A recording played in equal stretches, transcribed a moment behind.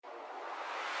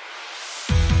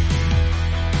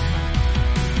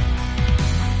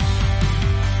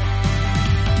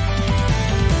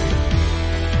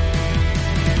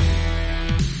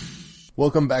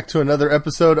Welcome back to another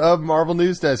episode of Marvel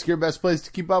News Desk, your best place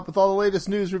to keep up with all the latest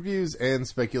news, reviews, and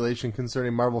speculation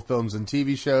concerning Marvel films and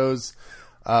TV shows.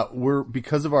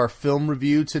 Because of our film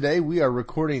review today, we are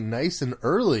recording nice and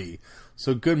early.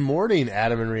 So good morning,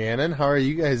 Adam and Rhiannon. How are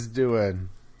you guys doing?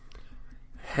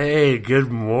 Hey, good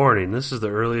morning. This is the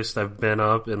earliest I've been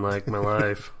up in, my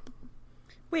life.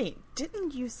 Wait,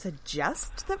 didn't you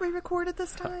suggest that we recorded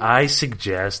this time? I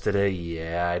suggested it,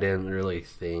 yeah. I didn't really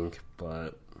think,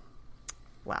 but...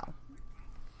 Wow.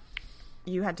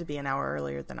 You had to be an hour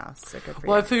earlier than us, so good for you.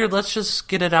 Well, I figured let's just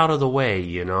get it out of the way,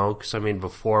 you know? Because,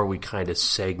 before we kind of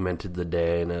segmented the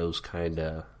day, and it was kind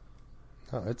of...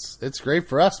 Oh, it's great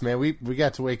for us, man. We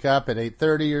got to wake up at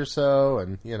 8:30 or so,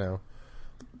 and, you know...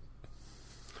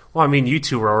 Well, you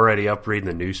two were already up reading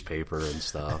the newspaper and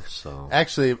stuff, so...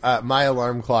 Actually, my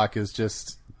alarm clock is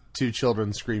just two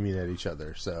children screaming at each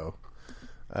other, so...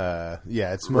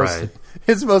 yeah, it's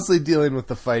mostly dealing with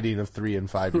the fighting of 3 and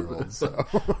 5-year-olds. So.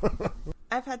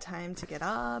 I've had time to get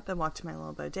up and walk to my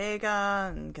little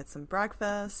bodega and get some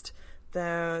breakfast.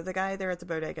 Though the guy there at the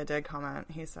bodega did comment.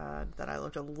 He said that I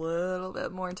looked a little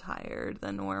bit more tired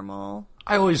than normal.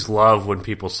 I always love when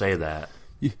people say that.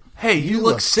 Hey, you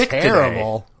look sick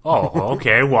terrible today. Oh,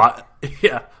 okay. What?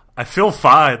 Yeah, I feel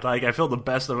fine. I feel the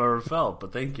best I've ever felt.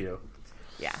 But thank you.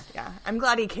 Yeah. I'm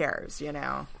glad he cares. You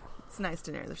know. It's nice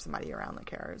to know there's somebody around that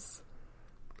cares.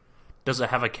 Does it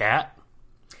have a cat?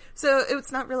 So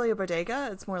it's not really a bodega.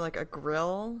 It's more like a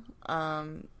grill.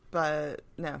 But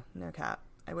no cat.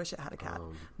 I wish it had a cat.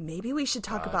 Maybe we should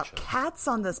talk about cats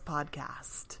on this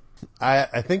podcast.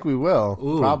 I think we will.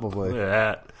 Ooh, probably. Look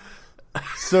at that.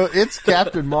 So it's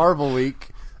Captain Marvel week,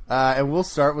 and we'll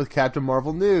start with Captain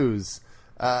Marvel news.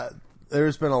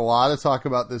 There's been a lot of talk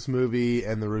about this movie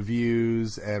and the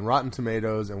reviews and Rotten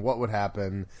Tomatoes and what would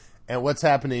happen. And what's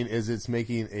happening is it's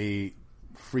making a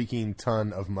freaking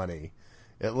ton of money.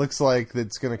 It looks like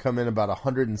it's going to come in about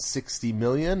 $160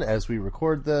 million as we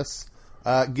record this.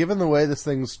 Given the way this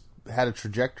thing's had a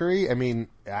trajectory,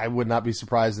 I would not be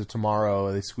surprised if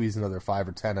tomorrow they squeeze another 5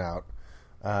 or 10 out.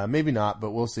 Maybe not,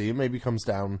 but we'll see. It maybe comes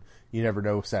down. You never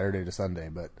know, Saturday to Sunday.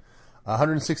 But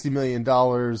 $160 million,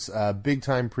 big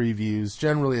time previews.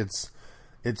 Generally,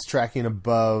 it's tracking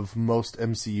above most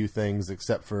MCU things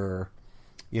except for,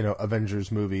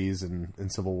 Avengers movies and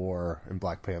Civil War and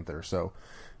Black Panther. So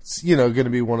it's, going to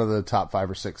be one of the top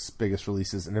 5 or 6 biggest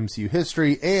releases in MCU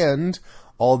history, and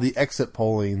all the exit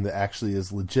polling that actually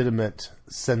is legitimate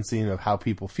sensing of how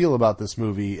people feel about this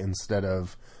movie instead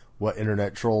of what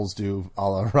internet trolls do a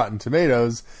la Rotten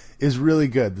Tomatoes is really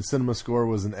good. The cinema score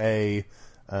was an A.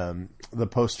 The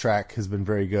post-track has been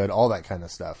very good, all that kind of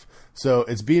stuff. So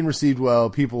it's being received well.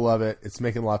 People love it. It's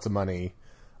making lots of money.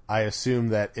 I assume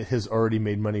that it has already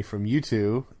made money from you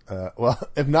two. Well,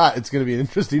 if not, it's going to be an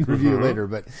interesting review later.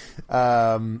 But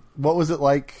what was it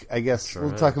like? I guess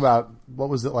we'll talk about what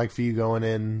was it like for you going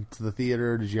into the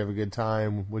theater. Did you have a good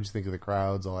time? What did you think of the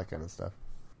crowds? All that kind of stuff.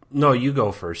 No, you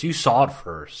go first. You saw it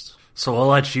first. So I'll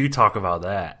let you talk about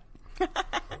that.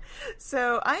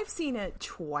 So I've seen it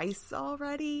twice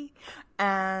already,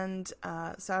 and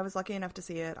so I was lucky enough to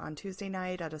see it on Tuesday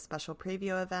night at a special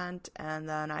preview event, and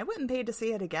then I went and paid to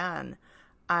see it again.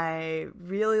 I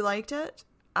really liked it.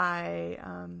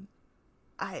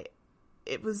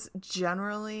 It was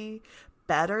generally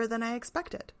better than I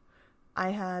expected.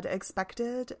 I had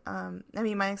expected,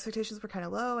 my expectations were kind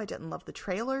of low. I didn't love the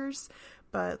trailers,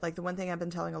 but the one thing I've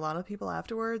been telling a lot of people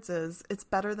afterwards is it's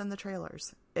better than the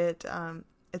trailers. They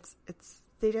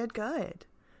did good.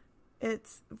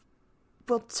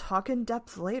 We'll talk in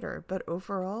depth later, but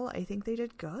overall, I think they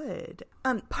did good.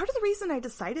 Part of the reason I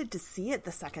decided to see it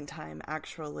the second time,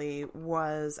 actually,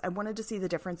 was I wanted to see the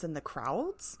difference in the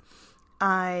crowds.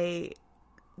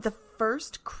 The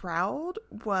first crowd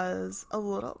was a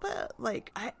little bit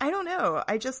I don't know.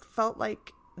 I just felt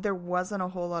like there wasn't a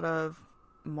whole lot of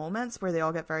moments where they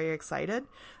all get very excited.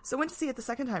 So I went to see it the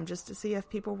second time just to see if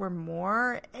people were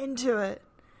more into it.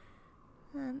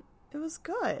 And it was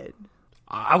good.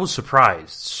 I was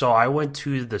surprised. So I went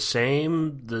to the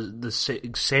same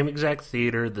exact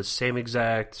theater, the same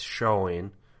exact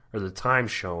showing, or the time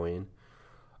showing.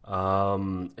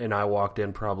 And I walked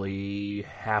in probably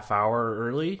half hour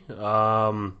early.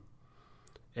 And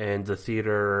the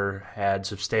theater had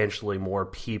substantially more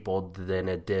people than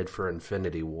it did for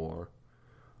Infinity War.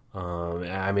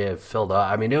 It filled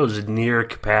up. It was near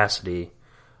capacity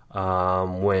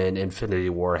when Infinity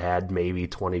War had maybe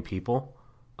 20 people.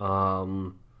 I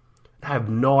have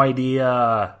no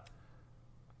idea.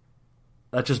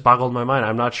 That just boggled my mind.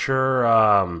 I'm not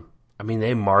sure.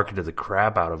 They marketed the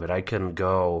crap out of it. I couldn't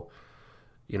go.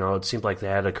 It seemed like they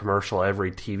had a commercial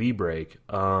every TV break.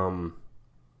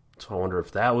 So I wonder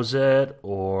if that was it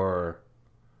or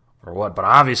what. But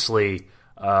obviously,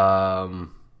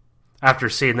 after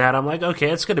seeing that, I'm like,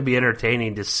 okay, it's going to be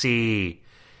entertaining to see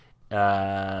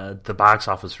the box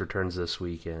office returns this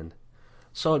weekend.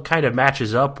 So it kind of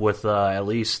matches up with at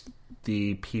least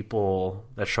the people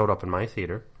that showed up in my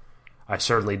theater. I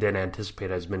certainly didn't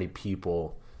anticipate as many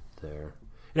people there.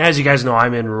 And as you guys know,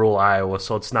 I'm in rural Iowa,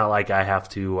 so it's not like I have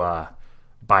to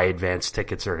buy advance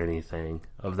tickets or anything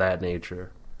of that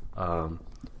nature.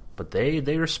 But they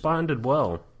responded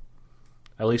well,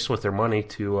 at least with their money,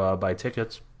 to buy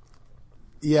tickets.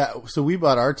 Yeah, so we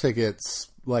bought our tickets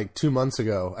like 2 months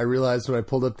ago. I realized when I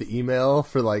pulled up the email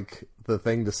for like the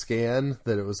thing to scan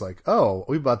that it was like, oh,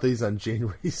 we bought these on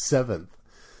January 7th.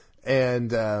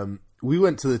 And we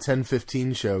went to the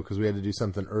 10:15 show because we had to do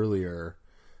something earlier.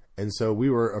 And so we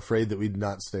were afraid that we'd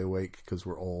not stay awake because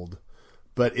we're old.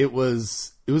 But it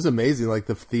was amazing. Like,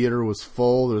 the theater was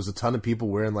full. There was a ton of people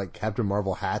wearing like Captain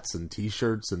Marvel hats and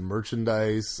T-shirts and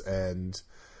merchandise, and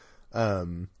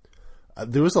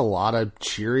there was a lot of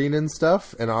cheering and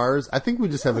stuff. And ours, I think we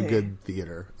just have a good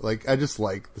theater. Like, I just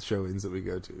like the showings that we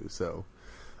go to. So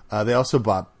they also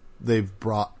they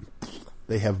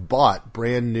have bought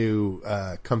brand new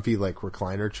comfy like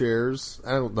recliner chairs.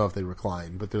 I don't know if they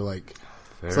recline, but they're like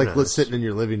it's like sitting in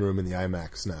your living room in the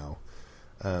IMAX now.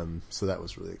 So that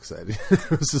was really exciting. It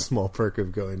was a small perk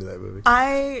of going to that movie.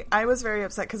 I was very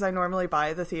upset because I normally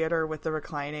buy the theater with the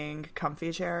reclining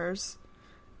comfy chairs.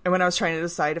 And when I was trying to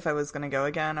decide if I was going to go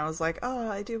again, I was like, oh,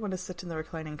 I do want to sit in the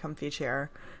reclining comfy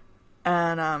chair.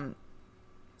 And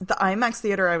the IMAX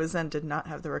theater I was in did not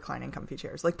have the reclining comfy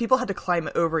chairs. Like, people had to climb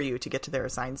over you to get to their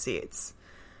assigned seats,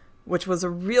 which was a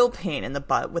real pain in the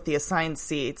butt with the assigned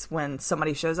seats when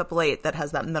somebody shows up late that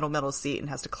has that middle seat and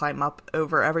has to climb up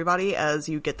over everybody as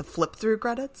you get the flip-through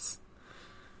credits.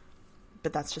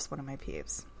 But that's just one of my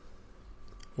peeves.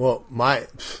 Well,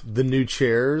 the new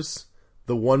chairs,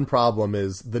 the one problem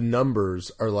is the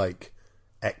numbers are like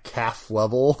at calf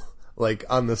level, like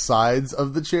on the sides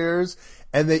of the chairs.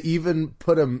 And they even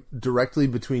put them directly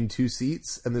between two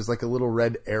seats, and there's like a little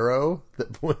red arrow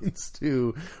that points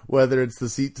to whether it's the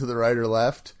seat to the right or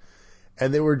left.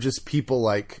 And they were just people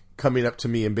like coming up to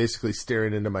me and basically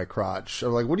staring into my crotch.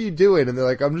 I'm like, "What are you doing?" And they're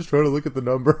like, "I'm just trying to look at the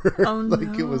number." Oh, like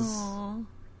no.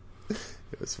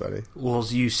 It was funny. Well,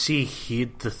 you see,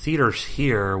 the theater's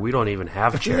here. We don't even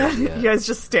have chairs yet. You guys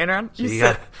just stand around. You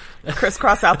sit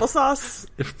crisscross applesauce.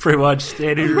 Pretty much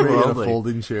standing In a around.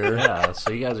 folding chair. Yeah,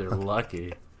 so you guys are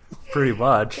lucky. Pretty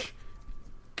much.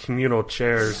 Communal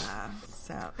chairs.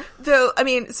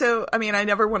 I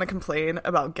never want to complain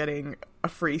about getting a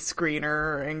free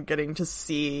screener and getting to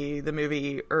see the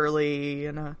movie early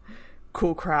in a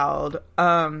cool crowd.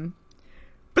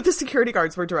 But the security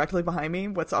guards were directly behind me,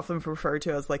 what's often referred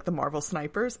to as like the Marvel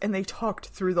snipers, and they talked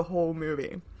through the whole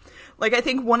movie. Like, I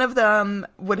think one of them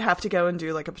would have to go and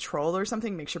do like a patrol or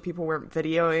something, make sure people weren't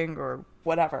videoing or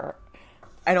whatever.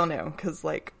 I don't know, because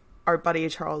like our buddy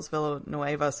Charles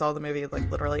Villanueva saw the movie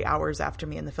like literally hours after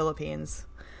me in the Philippines.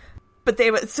 But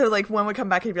one would come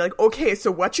back and be like, okay, so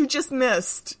what you just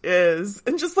missed is,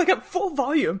 and just like at full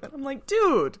volume. And I'm like,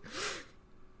 dude,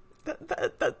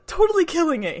 that totally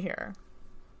killing it here.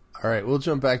 All right, we'll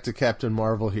jump back to Captain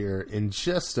Marvel here in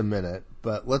just a minute,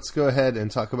 but let's go ahead and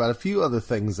talk about a few other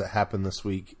things that happened this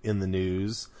week in the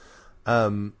news.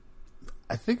 I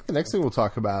think the next thing we'll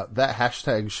talk about, that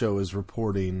hashtag show is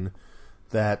reporting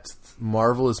that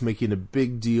Marvel is making a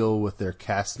big deal with their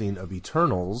casting of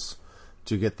Eternals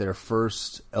to get their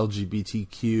first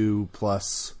LGBTQ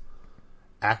plus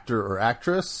actor or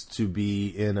actress to be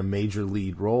in a major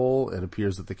lead role. It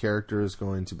appears that the character is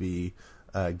going to be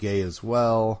gay as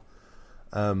well.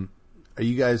 Are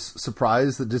you guys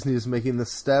surprised that Disney is making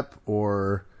this step,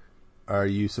 or are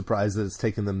you surprised that it's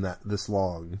taken them this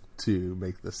long to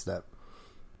make this step?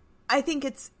 I think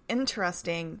it's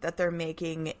interesting that they're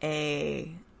making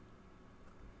a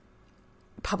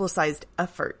publicized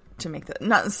effort to make that,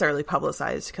 not necessarily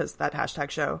publicized because that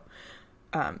hashtag show,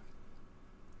 but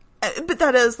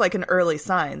that is like an early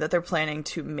sign that they're planning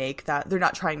to make that. They're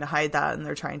not trying to hide that, and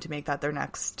they're trying to make that their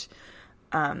next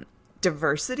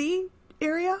diversity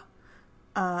area.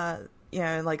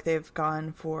 Like they've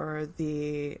gone for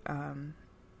the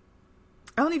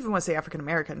I don't even want to say African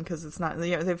American because it's not,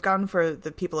 they've gone for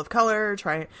the people of color.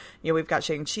 We've got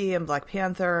Shang-Chi and Black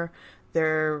Panther.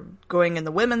 They're going in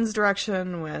the women's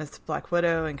direction with Black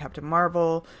Widow and Captain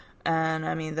Marvel. And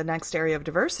I mean, the next area of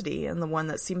diversity, and the one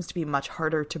that seems to be much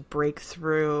harder to break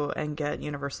through and get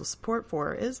universal support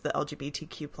for, is the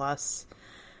LGBTQ+.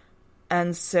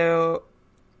 And so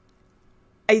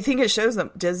I think it shows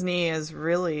that Disney is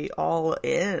really all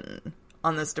in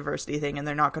on this diversity thing, and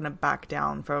they're not going to back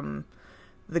down from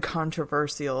the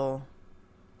controversial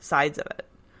sides of it.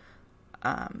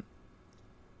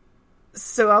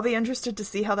 So I'll be interested to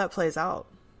see how that plays out.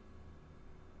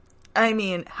 I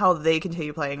mean, how they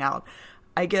continue playing out.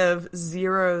 I give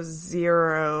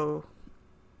zero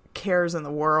cares in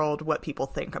the world what people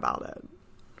think about it.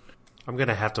 I'm going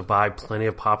to have to buy plenty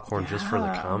of popcorn just for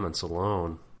the comments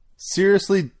alone.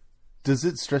 Seriously, does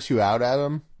it stress you out,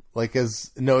 Adam? Like,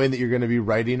 as knowing that you're going to be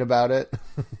writing about it?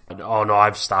 Oh, no,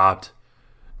 I've stopped.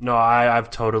 No,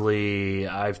 I've totally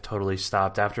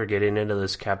stopped after getting into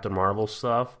this Captain Marvel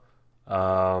stuff.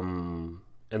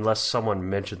 Unless someone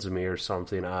mentions me or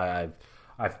something, I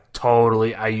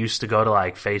used to go to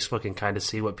like Facebook and kind of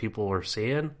see what people were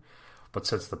seeing, but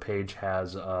since the page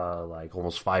has like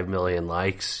almost 5 million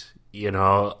likes,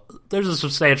 there's a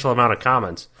substantial amount of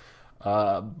comments.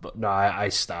 But no, I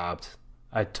stopped.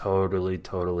 I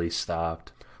totally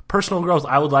stopped. Personal growth.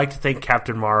 I would like to thank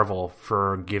Captain Marvel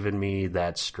for giving me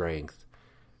that strength,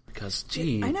 because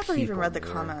I never even read the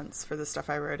comments for the stuff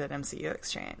I wrote at MCU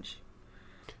Exchange.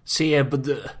 See, yeah, but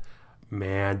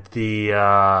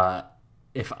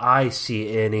if I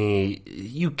see any,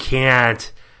 you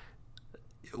can't.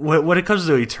 When it comes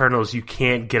to Eternals, you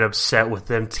can't get upset with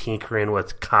them tinkering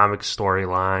with comic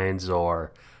storylines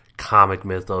or comic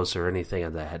mythos or anything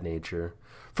of that nature.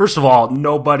 First of all,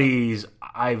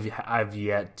 I've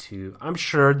yet to. I'm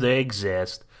sure they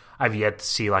exist. I've yet to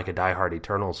see like a diehard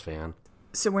Eternals fan.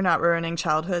 So we're not ruining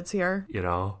childhoods here.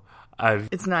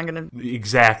 It's not going to...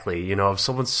 Exactly. If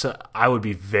someone's... I would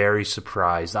be very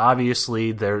surprised.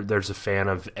 Obviously, there's a fan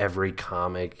of every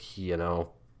comic,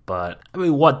 but... I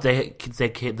mean, what? They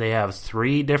have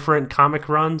 3 different comic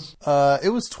runs?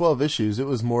 It was 12 issues. It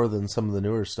was more than some of the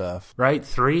newer stuff. Right?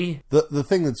 3? The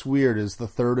thing that's weird is the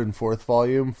 3rd and 4th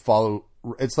volume follow...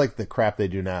 It's like the crap they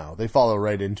do now. They follow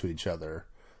right into each other.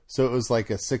 So it was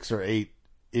like a 6 or 8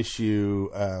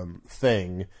 issue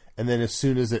thing... And then as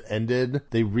soon as it ended,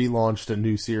 they relaunched a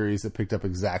new series that picked up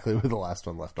exactly where the last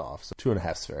one left off. So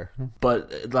 2.5's fair.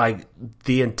 But, like,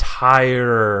 the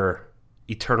entire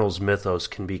Eternals mythos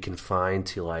can be confined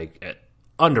to, like,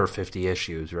 under 50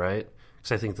 issues, right?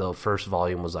 Because I think the first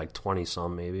volume was, like,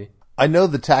 20-some, maybe. I know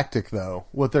the tactic, though.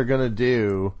 What they're going to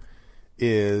do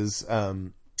is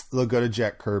they'll go to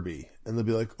Jack Kirby. And they'll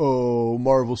be like, oh,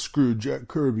 Marvel screwed Jack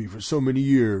Kirby for so many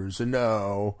years. And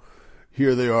now...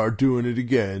 here they are doing it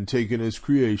again, taking his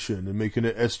creation and making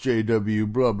it SJW,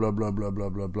 blah, blah, blah, blah, blah,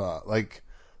 blah, blah. Like,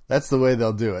 that's the way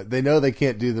they'll do it. They know they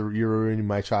can't do the you're ruining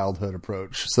my childhood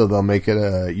approach, so they'll make it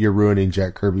a you're ruining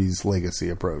Jack Kirby's legacy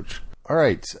approach. All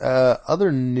right,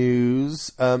 other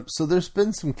news. So there's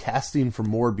been some casting for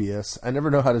Morbius. I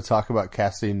never know how to talk about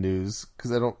casting news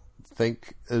because I don't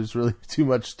think there's really too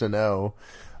much to know.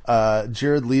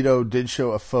 Jared Leto did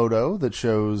show a photo that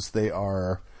shows they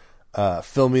are...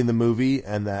 filming the movie,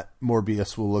 and that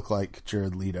Morbius will look like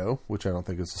Jared Leto, which I don't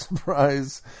think is a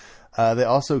surprise. They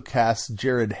also cast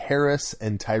Jared Harris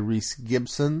and Tyrese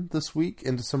Gibson this week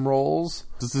into some roles.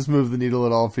 Does this move the needle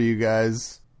at all for you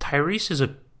guys? Tyrese is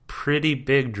a pretty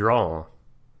big draw,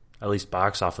 at least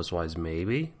box office wise,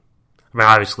 maybe. I mean,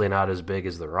 obviously not as big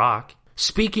as The Rock.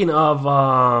 Speaking of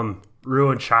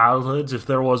ruined childhoods, if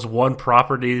there was one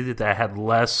property that had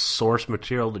less source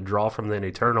material to draw from than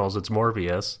Eternals, it's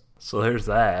Morbius. So there's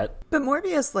that. But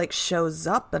Morbius, like, shows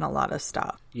up in a lot of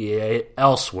stuff. Yeah,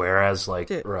 elsewhere as,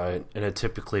 like, right. And it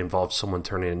typically involves someone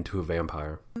turning into a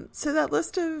vampire. So that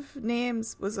list of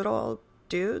names, was it all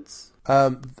dudes?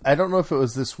 I don't know if it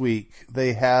was this week.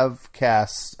 They have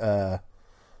cast, I'm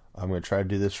going to try to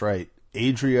do this right,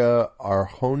 Adria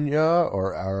Arjona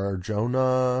or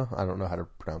Arjona. I don't know how to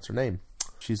pronounce her name.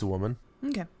 She's a woman.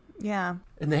 Okay, yeah.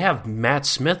 And they have Matt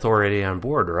Smith already on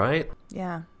board, right?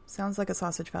 Yeah. Sounds like a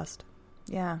sausage fest.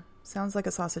 Yeah, sounds like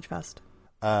a sausage fest.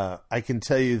 I can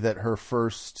tell you that her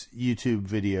first YouTube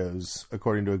videos,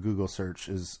 according to a Google search,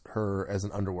 is her as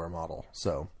an underwear model.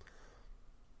 So,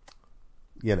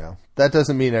 that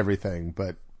doesn't mean everything,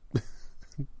 but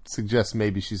suggests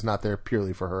maybe she's not there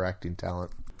purely for her acting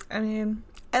talent. I mean,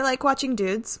 I like watching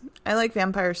dudes. I like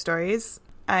vampire stories.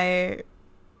 I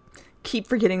keep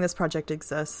forgetting this project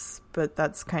exists, but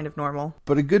that's kind of normal.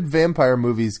 But a good vampire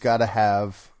movie's got to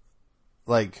have...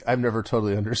 Like, I've never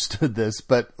totally understood this,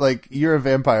 but, like, you're a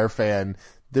vampire fan.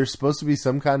 There's supposed to be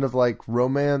some kind of, like,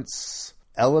 romance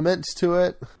element to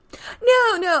it?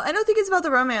 No, I don't think it's about the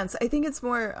romance. I think it's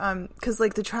more, because,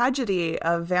 like, the tragedy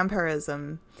of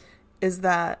vampirism is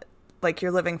that, like,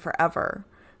 you're living forever.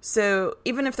 So,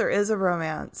 even if there is a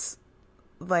romance,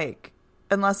 like,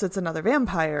 unless it's another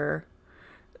vampire...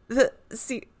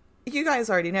 you guys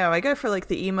already know, I go for like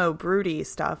the emo broody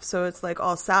stuff. So it's like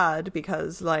all sad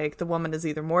because like the woman is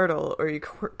either mortal or you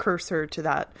curse her to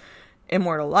that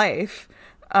immortal life.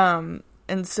 And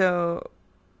so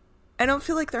I don't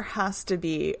feel like there has to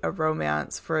be a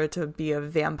romance for it to be a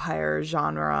vampire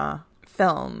genre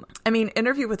film. I mean,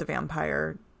 Interview with a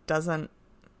Vampire doesn't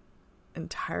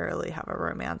entirely have a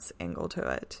romance angle to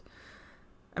it.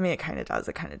 I mean, it kind of does,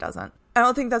 it kind of doesn't. I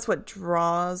don't think that's what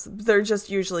draws. There just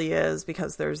usually is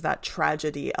because there's that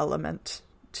tragedy element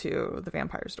to the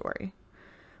vampire story.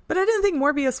 But I didn't think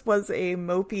Morbius was a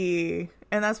mopey,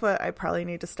 and that's what I probably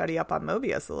need to study up on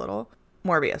Mobius a little.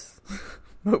 Morbius.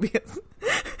 Mobius.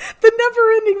 The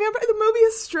never-ending vampire, the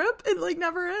Mobius strip, it like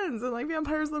never ends, and like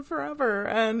vampires live forever,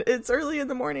 and it's early in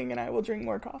the morning, and I will drink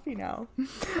more coffee now.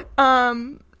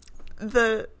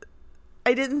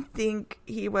 I didn't think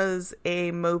he was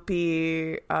a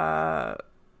mopey,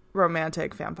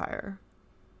 romantic vampire.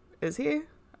 Is he?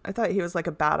 I thought he was like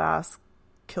a badass,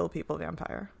 kill people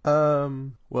vampire.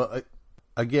 Well,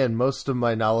 again, most of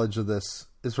my knowledge of this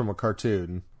is from a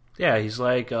cartoon. Yeah, he's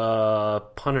like a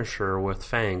Punisher with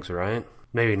fangs, right?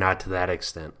 Maybe not to that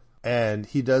extent. And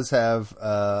he does have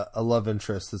a love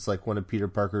interest that's like one of Peter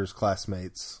Parker's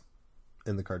classmates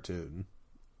in the cartoon.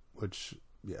 Which,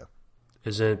 yeah.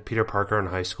 Isn't Peter Parker in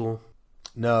high school?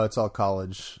 No, it's all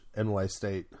college, NY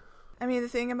State. I mean, the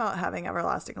thing about having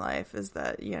everlasting life is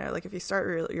that, you know, like if you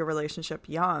start your relationship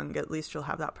young, at least you'll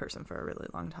have that person for a really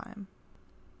long time.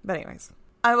 But anyways,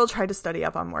 I will try to study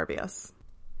up on Morbius.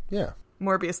 Yeah.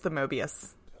 Morbius the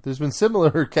Mobius. There's been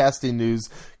similar casting news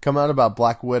come out about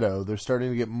Black Widow. They're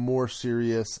starting to get more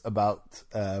serious about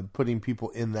putting people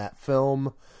in that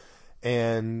film.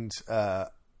 And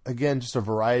again, just a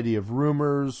variety of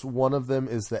rumors. One of them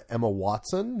is that Emma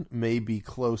Watson may be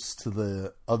close to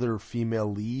the other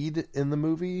female lead in the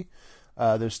movie.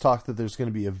 There's talk that there's going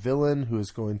to be a villain who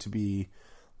is going to be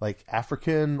like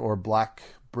African or Black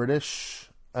British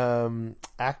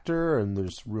actor, and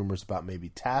there's rumors about maybe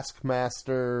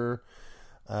Taskmaster.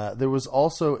 There was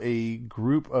also a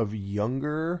group of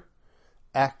younger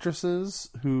actresses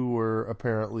who were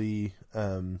apparently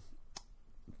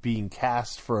being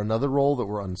cast for another role that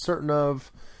we're uncertain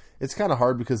of. It's kind of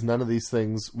hard because none of these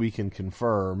things we can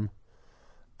confirm.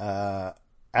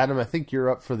 Adam, I think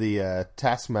you're up for the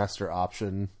Taskmaster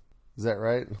option. Is that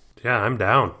right? Yeah, I'm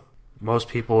down. Most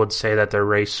people would say that they're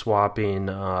race swapping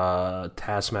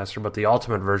Taskmaster, but the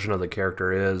ultimate version of the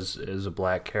character is a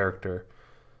black character.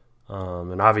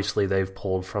 And obviously they've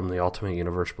pulled from the Ultimate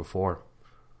Universe before.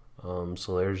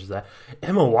 So there's that.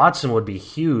 Emma Watson would be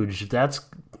huge.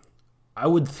 I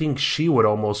would think she would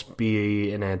almost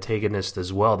be an antagonist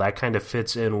as well. That kind of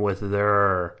fits in with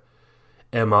their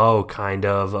MO kind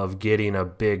of getting a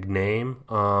big name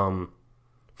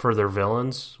for their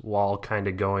villains while kind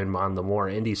of going on the more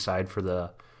indie side for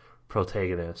the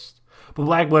protagonist. But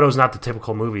Black Widow's not the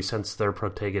typical movie since their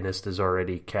protagonist is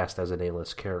already cast as an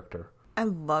A-list character. I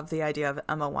love the idea of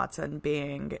Emma Watson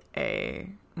being a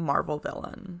Marvel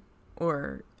villain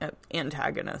or an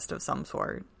antagonist of some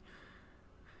sort.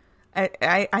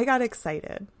 I got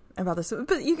excited about this,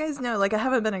 but you guys know, like, I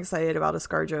haven't been excited about a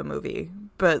ScarJo movie,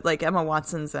 but like Emma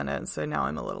Watson's in it, so now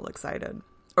I'm a little excited,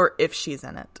 or if she's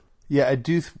in it. Yeah, I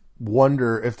do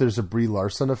wonder if there's a Brie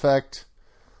Larson effect,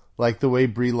 like the way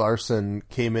Brie Larson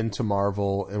came into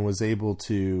Marvel and was able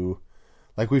to,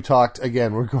 like we've talked,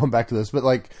 again, we're going back to this, but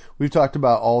like we've talked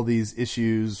about all these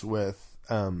issues with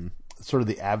sort of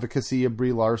the advocacy of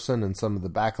Brie Larson and some of the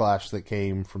backlash that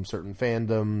came from certain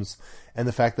fandoms and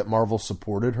the fact that Marvel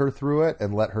supported her through it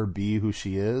and let her be who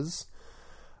she is.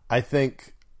 I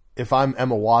think if I'm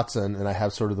Emma Watson and I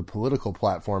have sort of the political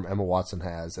platform Emma Watson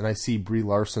has, and I see Brie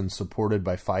Larson supported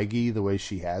by Feige the way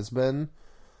she has been,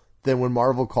 then when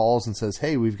Marvel calls and says,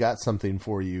 hey, we've got something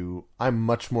for you, I'm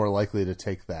much more likely to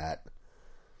take that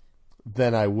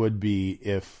than I would be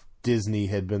if Disney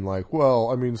had been like,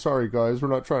 well, I mean, sorry guys, we're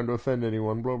not trying to offend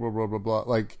anyone, blah, blah, blah, blah, blah.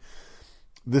 Like,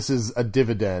 this is a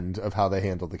dividend of how they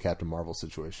handled the Captain Marvel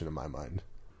situation in my mind.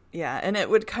 Yeah, and it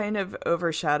would kind of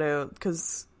overshadow,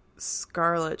 because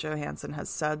Scarlett Johansson has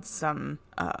said some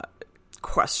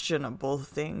questionable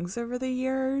things over the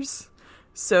years,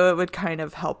 so it would kind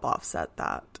of help offset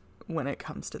that when it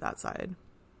comes to that side.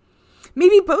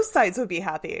 Maybe both sides would be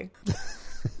happy.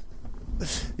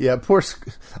 Yeah,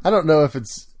 I don't know if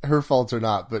it's her fault or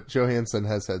not, but Johansson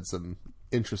has had some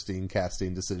interesting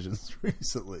casting decisions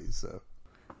recently, so.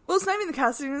 Well, it's not even the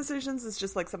casting decisions, it's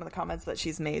just like some of the comments that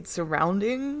she's made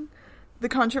surrounding the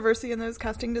controversy in those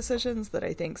casting decisions that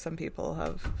I think some people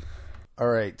have. All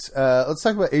right, let's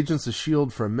talk about Agents of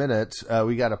S.H.I.E.L.D. for a minute.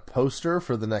 We got a poster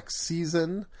for the next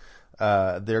season.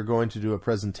 They're going to do a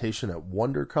presentation at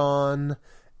WonderCon,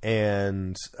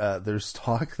 and there's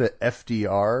talk that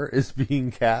FDR is being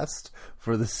cast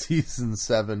for the season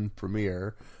 7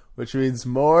 premiere, which means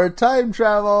more time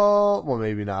travel. Well,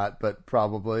 maybe not, but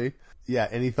probably. Yeah,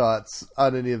 any thoughts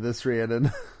on any of this,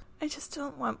 Rhiannon? I just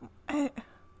don't want... I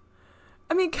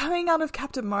mean, coming out of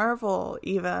Captain Marvel,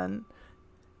 even,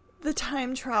 the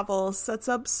time travel sets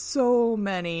up so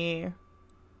many...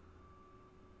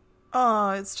 Oh,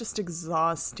 it's just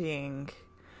exhausting.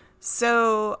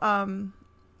 So,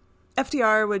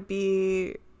 FDR would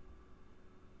be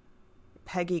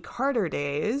Peggy Carter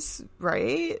days,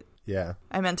 right? Yeah.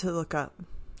 I meant to look up.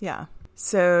 Yeah.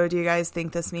 So, do you guys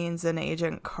think this means an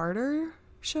Agent Carter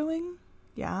showing?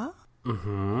 Yeah?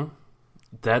 Mm-hmm.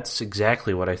 That's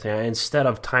exactly what I think. Instead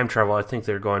of time travel, I think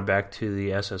they're going back to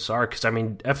the SSR. Because, I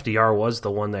mean, FDR was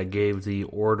the one that gave the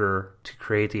order to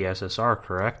create the SSR,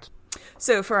 correct?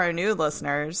 So, for our new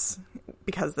listeners,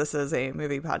 because this is a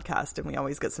movie podcast and we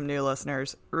always get some new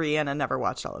listeners, Rhiannon never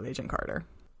watched all of Agent Carter.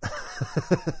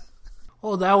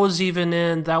 Oh, that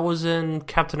was in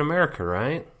Captain America,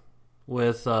 right?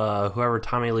 With whoever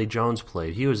Tommy Lee Jones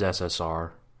played. He was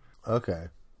SSR. Okay,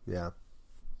 yeah.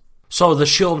 So the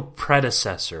S.H.I.E.L.D.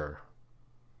 predecessor,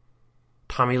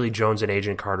 Tommy Lee Jones and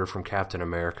Agent Carter from Captain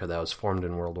America, that was formed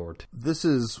in World War II. This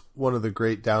is one of the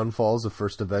great downfalls of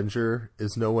First Avenger,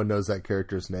 is no one knows that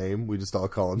character's name. We just all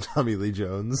call him Tommy Lee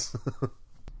Jones.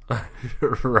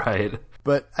 Right.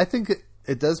 But I think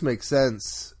it does make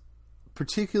sense,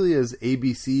 particularly as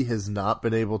ABC has not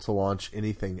been able to launch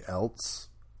anything else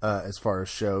as far as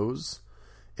shows.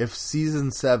 If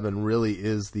Season 7 really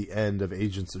is the end of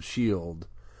Agents of S.H.I.E.L.D.,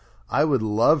 I would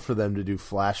love for them to do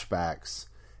flashbacks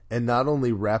and not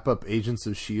only wrap up Agents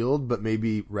of S.H.I.E.L.D., but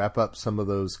maybe wrap up some of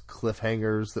those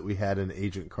cliffhangers that we had in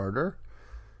Agent Carter.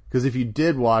 Because if you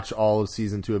did watch all of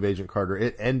Season 2 of Agent Carter,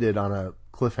 it ended on a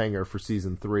cliffhanger for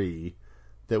Season 3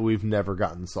 that we've never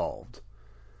gotten solved.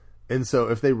 And so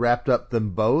if they wrapped up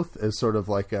them both as sort of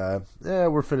like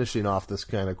we're finishing off this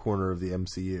kind of corner of the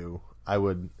MCU, I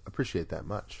would appreciate that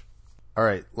much. All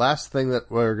right, last thing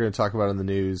that we're going to talk about in the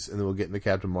news, and then we'll get into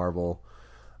Captain Marvel.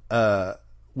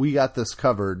 We Got This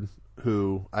Covered,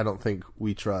 who I don't think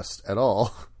we trust at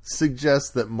all,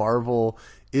 suggests that Marvel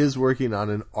is working on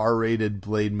an R-rated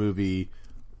Blade movie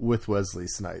with Wesley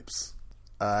Snipes.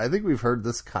 I think we've heard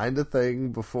this kind of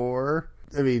thing before.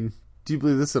 I mean, do you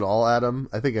believe this at all, Adam?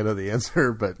 I think I know the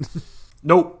answer, but...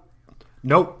 Nope,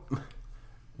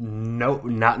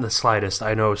 not in the slightest.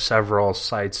 I know several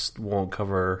sites won't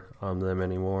cover them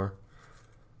anymore.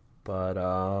 But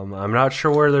I'm not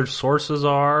sure where their sources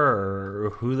are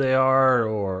or who they are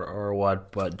or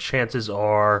what, but chances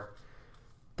are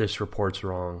this report's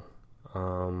wrong.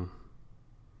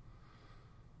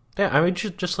 Yeah, I mean,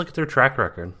 just look at their track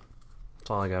record.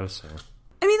 That's all I gotta say.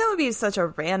 I mean, that would be such a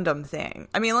random thing.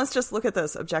 I mean, let's just look at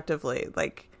this objectively.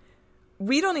 Like,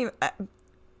 we don't even...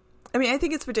 I mean, I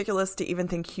think it's ridiculous to even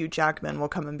think Hugh Jackman will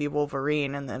come and be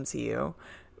Wolverine in the MCU.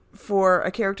 For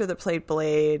a character that played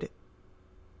Blade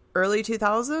early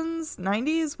 2000s,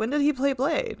 90s? When did he play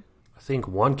Blade? I think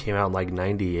one came out in like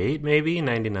 98, maybe,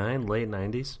 99, late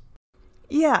 90s.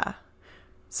 Yeah.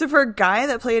 So for a guy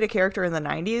that played a character in the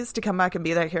 90s to come back and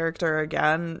be that character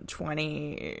again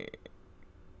 20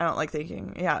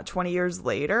 years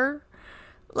later?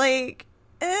 Like,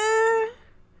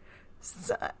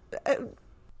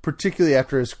 particularly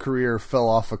after his career fell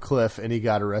off a cliff and he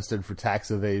got arrested for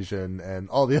tax evasion and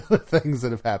all the other things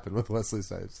that have happened with Wesley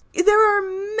Snipes. There are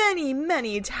many,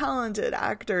 many talented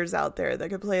actors out there that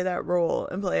could play that role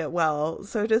and play it well.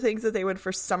 So to think that they would,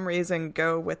 for some reason,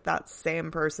 go with that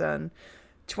same person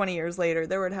 20 years later,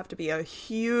 there would have to be a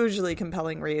hugely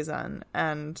compelling reason,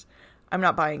 and I'm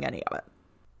not buying any of it.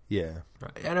 Yeah.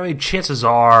 Right. And I mean, chances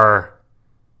are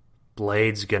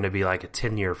Blade's going to be like a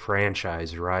 10-year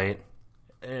franchise, right?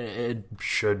 It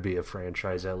should be a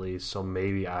franchise at least, so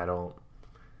maybe I don't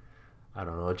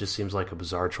know. It just seems like a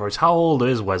bizarre choice. How old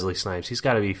is Wesley Snipes? He's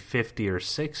got to be 50 or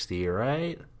 60,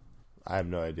 right? I have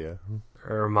no idea.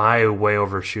 Or am I way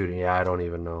overshooting? Yeah, I don't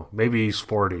even know. Maybe he's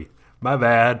 40. My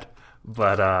bad.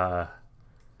 But,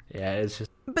 yeah, it's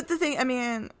just... But the thing,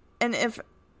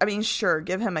 sure,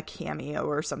 give him a cameo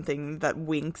or something that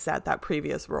winks at that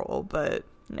previous role, but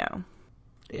no.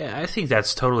 Yeah, I think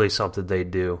that's totally something they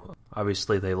do.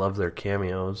 Obviously, they love their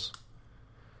cameos.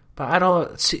 But I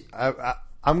don't see...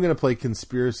 I'm going to play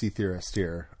conspiracy theorist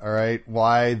here, all right?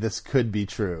 Why this could be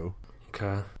true.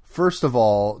 Okay. First of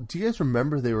all, do you guys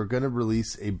remember they were going to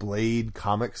release a Blade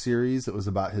comic series that was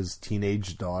about his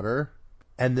teenage daughter?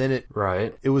 and then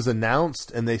Right. it was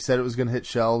announced and they said it was going to hit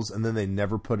shelves, and then they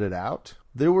never put it out.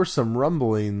 There were some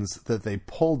rumblings that they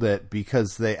pulled it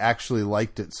because they actually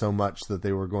liked it so much that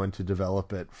they were going to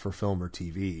develop it for film or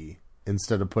TV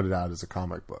instead of put it out as a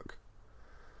comic book.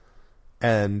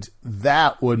 And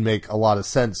that would make a lot of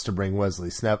sense to bring Wesley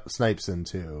Snipes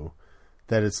into.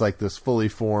 That it's like this fully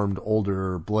formed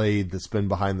older Blade that's been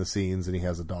behind the scenes and he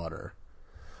has a daughter.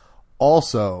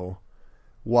 Also,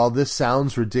 while this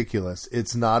sounds ridiculous,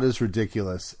 it's not as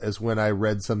ridiculous as when I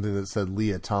read something that said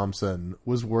Leah Thompson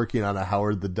was working on a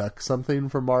Howard the Duck something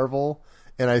for Marvel.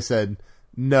 And I said,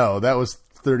 no, that was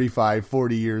 35,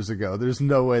 40 years ago. There's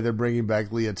no way they're bringing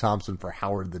back Leah Thompson for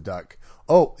Howard the Duck.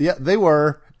 Oh, yeah, they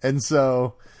were. And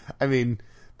so, I mean,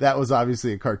 that was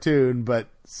obviously a cartoon, but,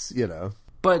 you know.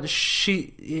 But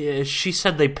she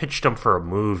said they pitched him for a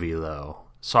movie, though.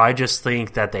 So I just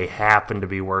think that they happened to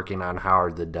be working on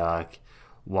Howard the Duck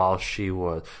while she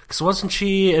was... Because wasn't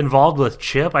she involved with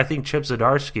Chip? I think Chip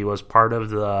Zdarsky was part of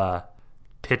the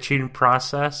pitching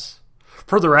process.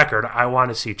 For the record, I want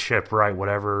to see Chip write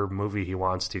whatever movie he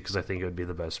wants to, because I think it would be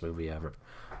the best movie ever.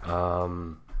 I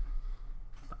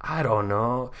don't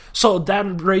know. So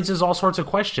that raises all sorts of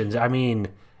questions. I mean...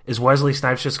 Is Wesley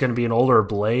Snipes just going to be an older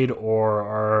Blade, or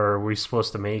are we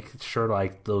supposed to make sure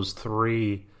like those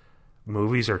 3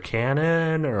 movies are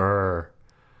canon, or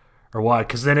what?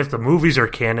 Because then if the movies are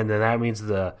canon, then that means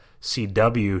the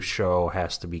CW show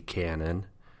has to be canon.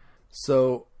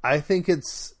 So I think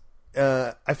it's...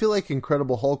 I feel like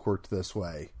Incredible Hulk worked this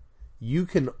way. You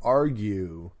can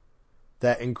argue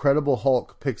that Incredible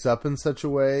Hulk picks up in such a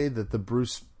way that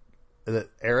that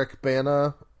Eric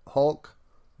Bana Hulk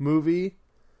movie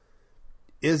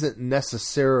isn't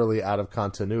necessarily out of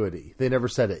continuity. They never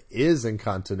said it is in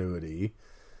continuity,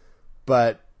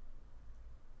 but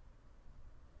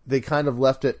they kind of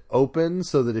left it open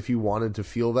so that if you wanted to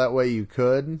feel that way, you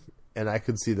could, and I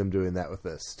could see them doing that with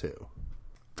this too.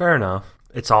 Fair enough.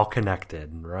 It's all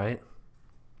connected, right?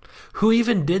 Who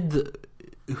even did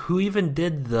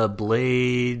the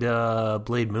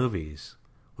Blade movies?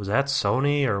 Was that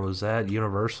Sony or was that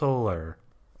Universal or?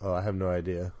 Oh, I have no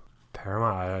idea.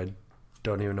 Paramount. I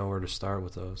don't even know where to start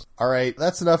with those. All right,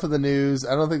 that's enough of the news.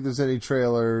 I don't think there's any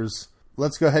trailers.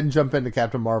 Let's go ahead and jump into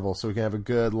Captain Marvel so we can have a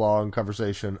good, long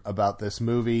conversation about this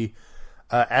movie.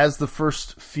 As the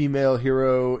first female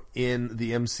hero in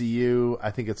the MCU, I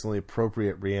think it's only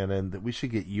appropriate, Rhiannon, that we should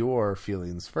get your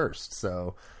feelings first.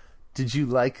 So, did you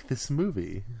like this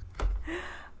movie?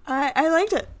 I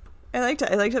liked it. I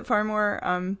liked it far more.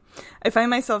 I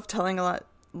find myself telling a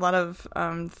lot of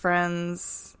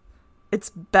friends... It's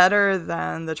better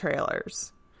than the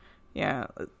trailers. Yeah,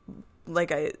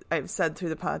 like I've said through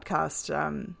the podcast,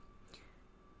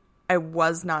 I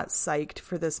was not psyched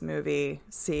for this movie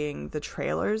seeing the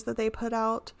trailers that they put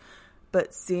out,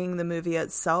 but seeing the movie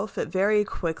itself, it very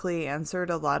quickly answered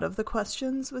a lot of the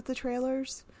questions with the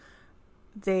trailers.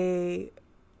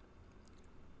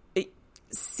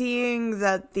 Seeing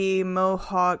that the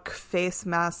Mohawk face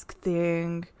mask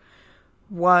thing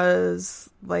was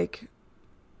like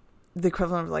the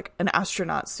equivalent of like an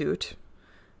astronaut suit,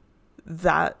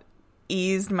 that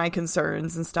eased my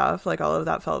concerns and stuff. Like all of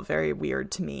that felt very weird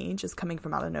to me, just coming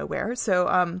from out of nowhere.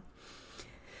 So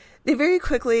they very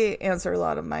quickly answer a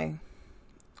lot of my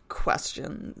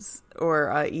questions,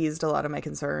 or eased a lot of my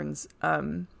concerns.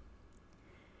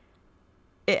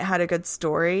 It had a good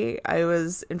story. I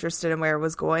was interested in where it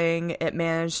was going. It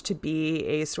managed to be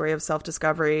a story of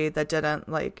self-discovery that didn't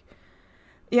like...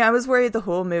 Yeah, I was worried the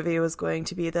whole movie was going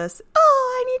to be this,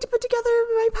 I need to put together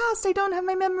my past. I don't have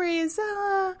my memories.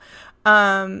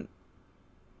 But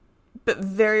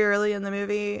very early in the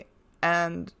movie,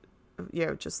 and, you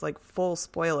know, just like full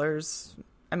spoilers.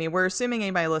 I mean, we're assuming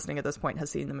anybody listening at this point has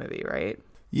seen the movie, right?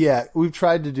 Yeah, we've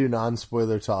tried to do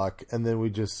non-spoiler talk, and then we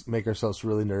just make ourselves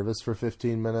really nervous for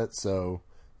 15 minutes. So,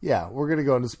 yeah, we're going to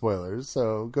go into spoilers.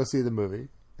 So, go see the movie.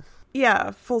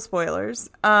 Yeah, full spoilers.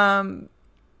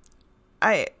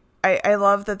 I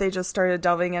love that they just started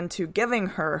delving into giving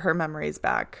her memories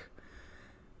back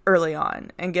early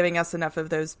on and giving us enough of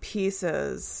those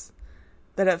pieces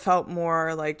that it felt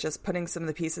more like just putting some of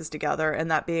the pieces together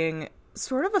and that being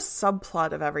sort of a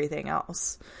subplot of everything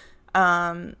else.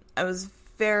 I was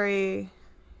very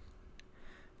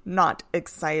not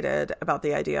excited about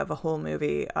the idea of a whole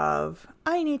movie of,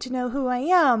 I need to know who I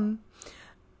am.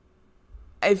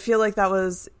 I feel like that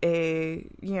was a,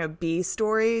 B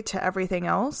story to everything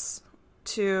else.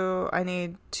 I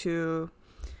need to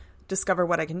discover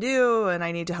what I can do, and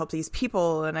I need to help these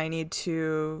people, and I need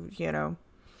to,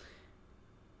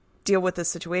 deal with this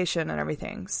situation and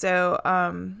everything. So,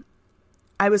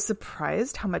 I was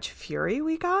surprised how much Fury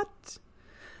we got.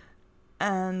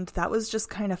 and that was just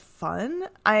kind of fun.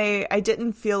 I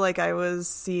didn't feel like I was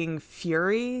seeing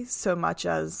Fury so much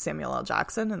as Samuel L.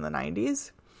 Jackson in the 90s.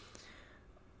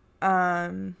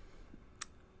 I'm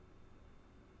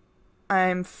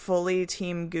fully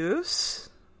Team Goose.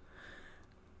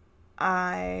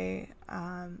 I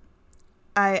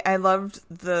loved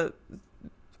the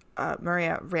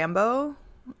Maria Rambeau.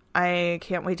 I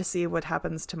can't wait to see what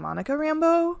happens to Monica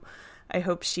Rambeau. I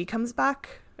hope she comes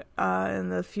back in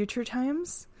the future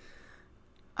times.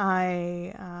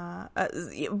 I'm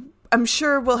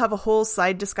sure we'll have a whole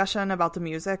side discussion about the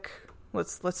music.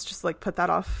 Let's just like put that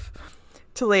off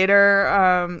to later.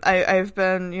 I've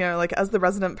been, like, as the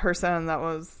resident person that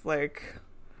was like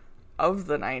of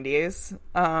the 90s,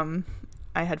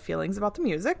 I had feelings about the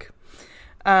music.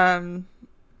 Yeah,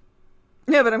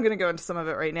 but I'm gonna go into some of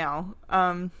it right now.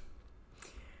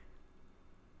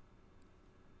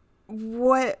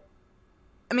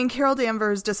 Carol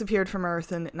Danvers disappeared from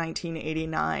Earth in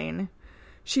 1989.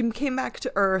 She came back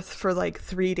to Earth for like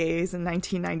 3 days in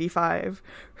 1995.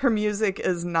 Her music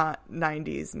is not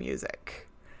 90s music.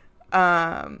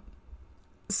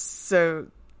 So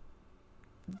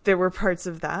there were parts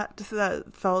of that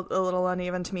felt a little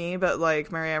uneven to me, but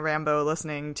like Maria Rambeau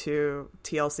listening to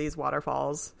TLC's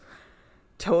Waterfalls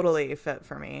totally fit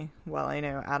for me. Well, I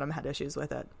know Adam had issues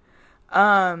with it.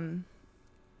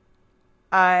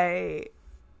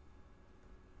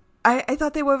 I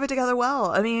thought they wove it together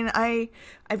well. I mean,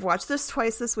 I've watched this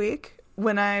twice this week.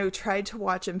 When I tried to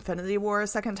watch Infinity War a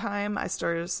second time, I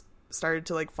started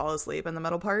to like fall asleep in the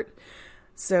middle part.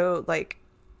 So like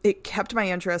it kept my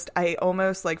interest. I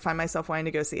almost like find myself wanting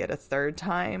to go see it a third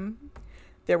time.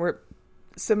 There were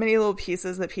so many little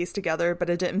pieces that pieced together, but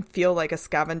it didn't feel like a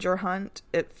scavenger hunt.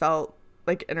 It felt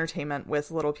like entertainment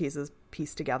with little pieces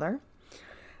pieced together.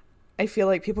 I feel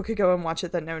like people could go and watch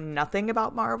it that know nothing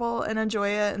about Marvel and enjoy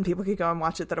it, and people could go and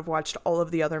watch it that have watched all of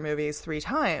the other movies 3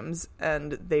 times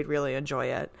and they'd really enjoy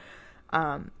it.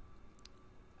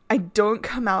 I don't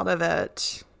come out of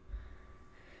it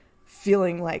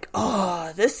feeling like,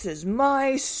 oh, this is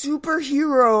my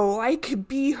superhero, I could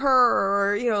be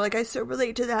her, or, like I so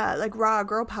relate to that, like raw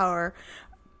girl power,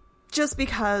 just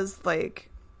because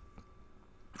like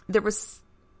there was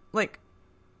like,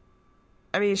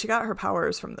 I mean, she got her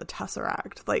powers from the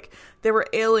Tesseract. Like, there were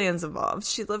aliens involved.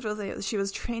 She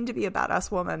was trained to be a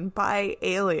badass woman by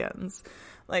aliens.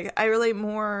 Like, I relate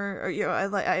more,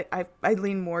 I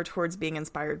lean more towards being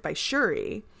inspired by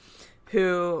Shuri,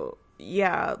 who,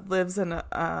 lives in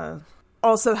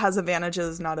also has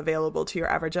advantages not available to your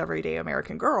average everyday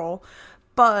American girl,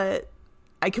 but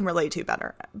I can relate to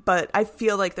better. But I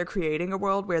feel like they're creating a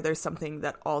world where there's something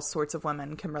that all sorts of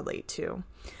women can relate to.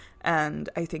 And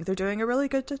I think they're doing a really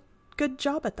good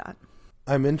job at that.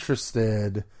 I'm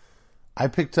interested. I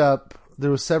picked up, there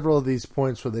were several of these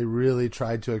points where they really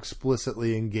tried to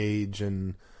explicitly engage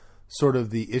in sort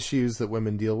of the issues that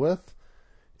women deal with.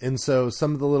 And so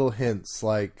some of the little hints,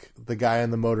 like the guy on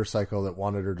the motorcycle that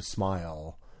wanted her to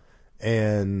smile,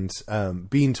 and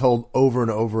being told over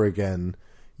and over again,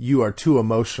 you are too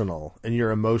emotional, and your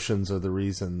emotions are the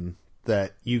reason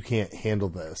that you can't handle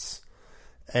this.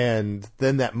 And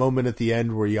then that moment at the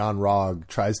end where Jan Rog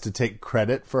tries to take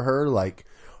credit for her, like,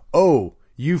 oh,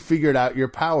 you figured out your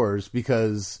powers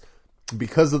because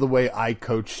of the way I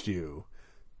coached you.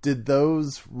 Did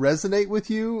those resonate with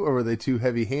you, or were they too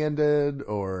heavy-handed,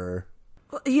 or?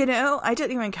 Well, I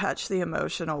didn't even catch the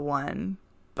emotional one,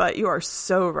 but you are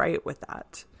so right with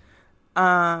that.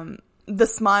 The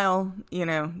smile,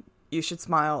 you should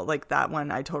smile, like that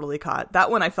one I totally caught.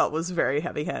 That one I felt was very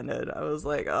heavy-handed. I was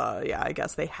like, oh yeah, I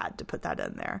guess they had to put that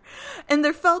in there. And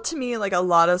there felt to me like a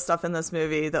lot of stuff in this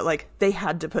movie that like they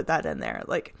had to put that in there.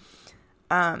 Like,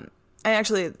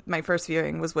 my first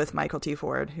viewing was with Michael T.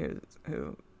 Ford,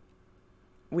 who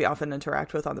we often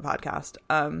interact with on the podcast.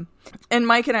 And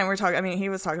Mike and I were talking, he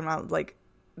was talking about like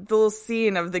the little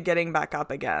scene of the getting back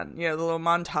up again, the little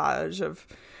montage of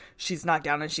she's knocked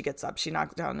down and she gets up. She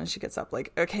knocked down and she gets up.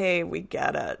 Like, okay, we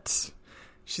get it.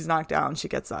 She's knocked down. She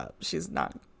gets up. She's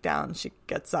knocked down. She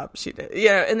gets up. She did,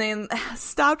 and then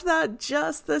stopped that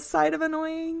just this side of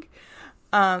annoying.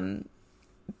 But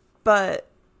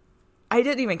I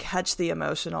didn't even catch the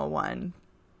emotional one.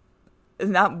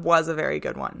 And that was a very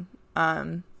good one.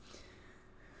 And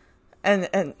I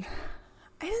didn't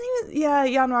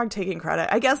even, Jan Rog taking credit.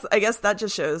 I guess that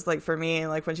just shows, like, for me,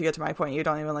 like, once you get to my point, you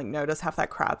don't even, like, notice half that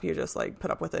crap. You just, like,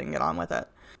 put up with it and get on with it.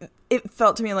 It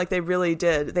felt to me like they really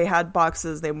did. They had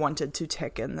boxes they wanted to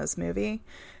tick in this movie,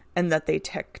 and that they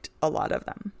ticked a lot of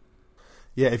them.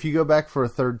 Yeah, if you go back for a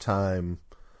third time,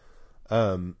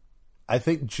 I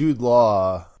think Jude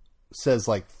Law says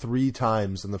like 3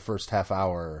 times in the first half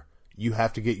hour, you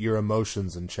have to get your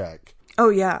emotions in check. Oh,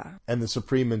 yeah. And the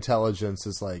Supreme Intelligence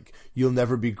is like, you'll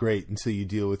never be great until you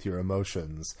deal with your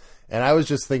emotions. And I was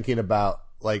just thinking about,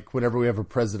 like, whenever we have a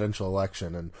presidential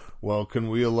election and, well, can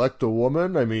we elect a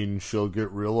woman? I mean, she'll get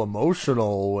real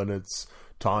emotional when it's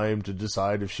time to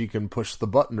decide if she can push the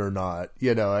button or not.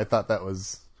 You know, I thought that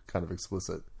was kind of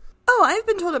explicit. Oh, I've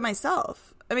been told it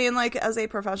myself. I mean, like, as a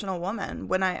professional woman,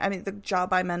 when I mean, the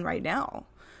job I'm in right now,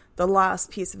 the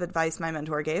last piece of advice my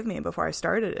mentor gave me before I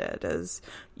started it is,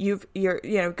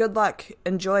 good luck,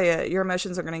 enjoy it. Your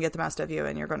emotions are going to get the best of you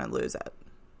and you're going to lose it.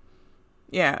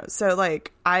 Yeah. So,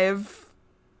 like, I've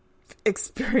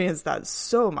experienced that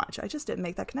so much. I just didn't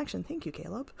make that connection. Thank you,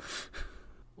 Caleb.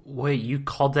 Wait, you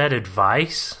called that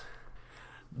advice?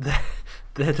 That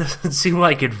doesn't seem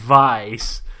like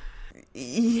advice.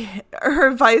 Yeah, her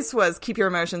advice was keep your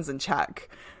emotions in check,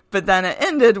 but then it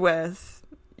ended with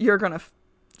you're gonna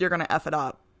F it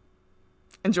up.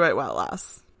 Enjoy it while it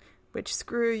lasts. Which,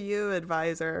 screw you,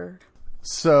 advisor.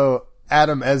 So,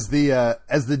 Adam, as the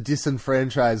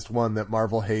disenfranchised one that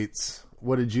Marvel hates,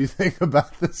 what did you think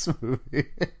about this movie?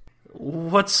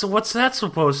 What's that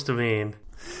supposed to mean?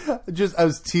 I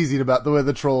was teasing about the way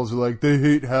the trolls were like, they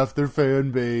hate half their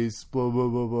fan base, blah, blah,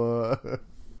 blah, blah.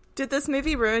 Did this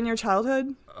movie ruin your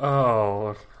childhood?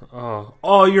 Oh,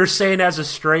 you're saying as a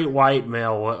straight white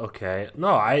male, okay.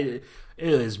 No, it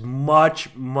is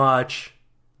much, much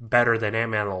better than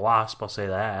Ant-Man and the Wasp, I'll say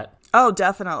that. Oh,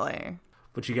 definitely.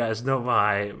 But you guys know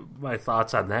my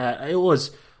thoughts on that. It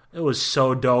was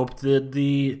so dope.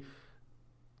 The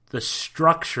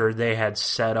structure they had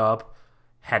set up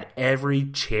had every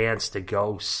chance to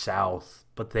go south,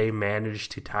 but they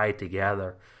managed to tie it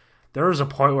together. There was a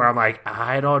point where I'm like,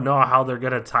 I don't know how they're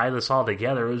going to tie this all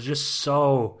together. It was just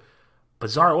so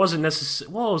bizarre. It wasn't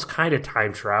necessarily, well, it was kind of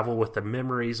time travel with the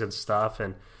memories and stuff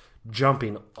and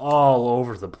jumping all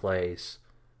over the place.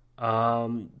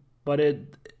 But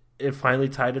it finally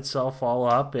tied itself all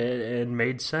up and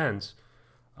made sense.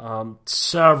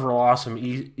 Several awesome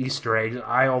Easter eggs.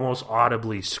 I almost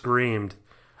audibly screamed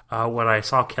when I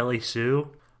saw Kelly Sue.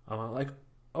 I'm like,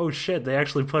 oh shit, they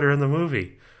actually put her in the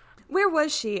movie. Where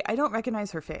was she? I don't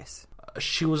recognize her face.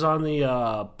 She was on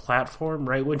the platform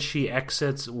right when she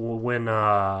exits. When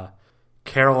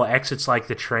Carol exits like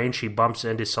the train, she bumps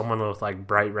into someone with like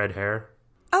bright red hair.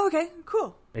 Oh, okay,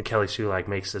 cool. And Kelly Sue like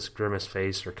makes this grimace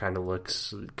face or kind of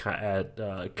looks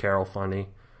at Carol funny,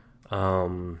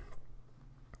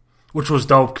 which was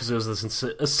dope because it was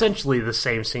essentially the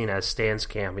same scene as Stan's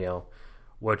cameo,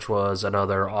 which was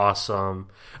another awesome.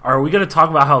 Are we going to talk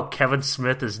about how Kevin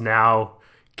Smith is now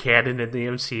canon in the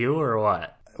MCU or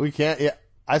what? We can't. Yeah,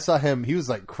 I saw him. He was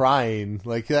like crying.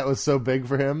 Like that was so big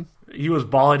for him. He was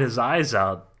bawling his eyes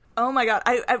out. Oh my god!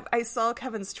 I saw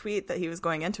Kevin's tweet that he was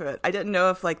going into it. I didn't know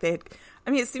if like they.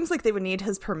 I mean, it seems like they would need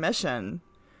his permission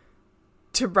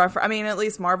to reference. I mean, at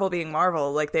least Marvel being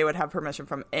Marvel, like they would have permission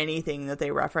from anything that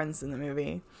they reference in the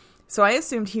movie. So I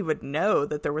assumed he would know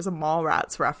that there was a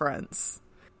Mallrats reference,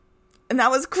 and that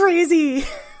was crazy.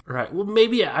 Right. Well,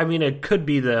 maybe, I mean, it could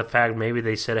be the fact maybe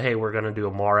they said, hey, we're going to do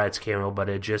a Mallrats cameo, but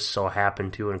it just so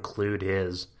happened to include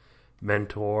his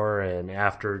mentor and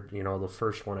after, the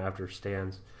first one after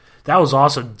Stan's. That was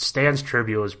awesome. Stan's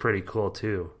tribute was pretty cool,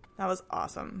 too. That was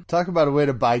awesome. Talk about a way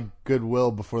to buy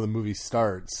goodwill before the movie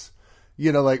starts.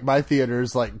 Like my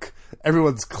theaters, like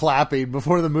everyone's clapping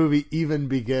before the movie even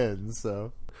begins,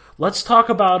 so... Let's talk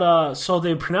about, so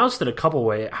they pronounced it a couple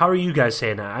ways. How are you guys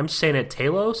saying that? I'm saying it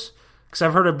Talos. Because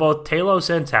I've heard of both Talos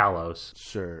and Talos.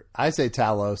 Sure. I say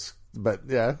Talos, but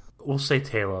yeah. We'll say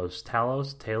Talos.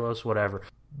 Talos, whatever.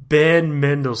 Ben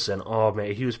Mendelsohn. Oh,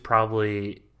 man. He was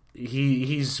probably...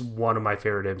 He's one of my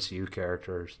favorite MCU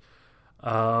characters.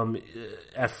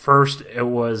 At first, it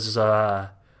was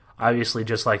obviously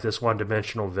just like this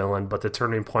one-dimensional villain, but the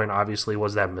turning point obviously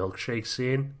was that milkshake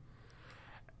scene.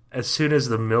 As soon as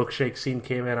the milkshake scene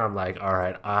came in, I'm like, all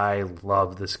right, I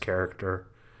love this character.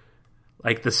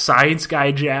 Like the science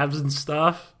guy jabs and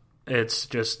stuff, it's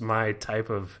just my type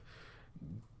of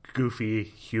goofy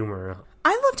humor.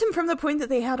 I loved him from the point that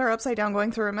they had her upside down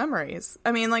going through her memories.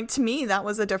 I mean, like, to me, that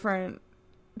was a different...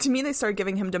 To me, they started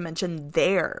giving him dimension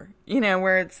there.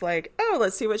 Where it's like, oh,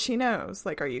 let's see what she knows.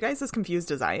 Like, are you guys as confused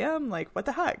as I am? Like, what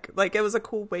the heck? Like, it was a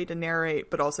cool way to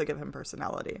narrate, but also give him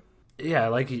personality. Yeah,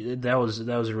 like, that was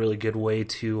a really good way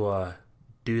to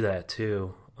do that,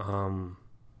 too.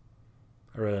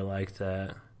 I really liked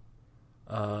that.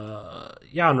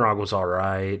 Yon-Rogg was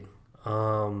alright.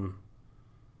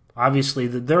 Obviously,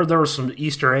 there were some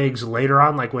Easter eggs later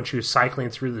on, like when she was cycling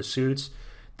through the suits.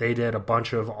 They did a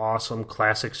bunch of awesome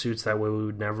classic suits that we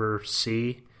would never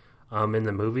see. in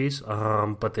the movies,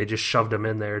 but they just shoved him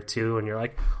in there too, and you're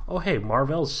like, oh hey,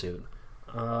 Mar-Vell's suit.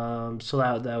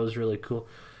 So that was really cool.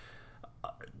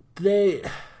 They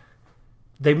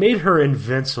made her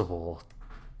invincible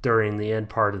during the end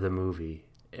part of the movie,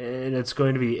 and it's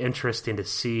going to be interesting to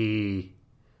see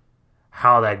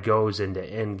how that goes into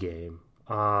Endgame.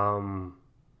 I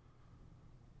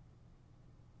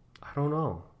don't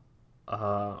know.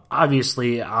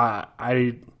 Obviously,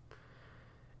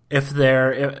 if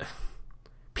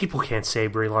people can't say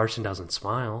Brie Larson doesn't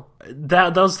smile.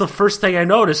 That was the first thing I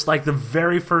noticed. Like the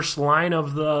very first line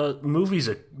of the movie's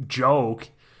a joke,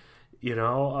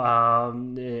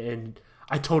 and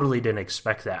I totally didn't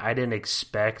expect that. I didn't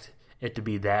expect it to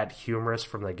be that humorous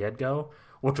from the get-go,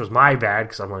 which was my bad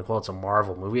because I'm like, well, it's a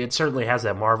Marvel movie. It certainly has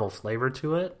that Marvel flavor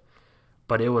to it,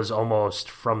 but it was almost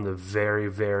from the very,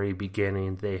 very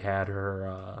beginning they had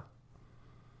her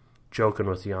joking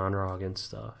with Yon-Rogg and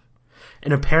stuff.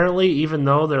 And apparently, even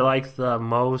though they're like they're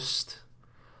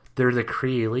the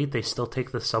Kree elite, they still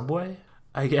take the subway.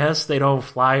 I guess they don't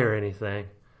fly or anything.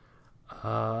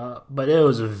 But it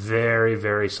was a very,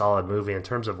 very solid movie. In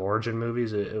terms of origin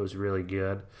movies, it was really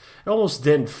good. It almost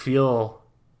didn't feel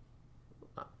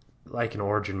like an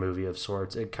origin movie of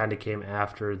sorts. It kind of came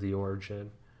after the origin.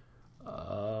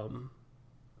 But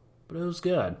it was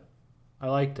good. I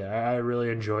liked it. I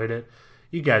really enjoyed it.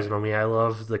 You guys know me. I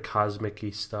love the cosmic-y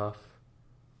stuff.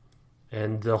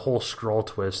 And the whole Skrull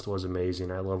twist was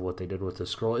amazing. I love what they did with the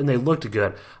Skrull. And they looked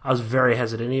good. I was very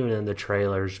hesitant, even in the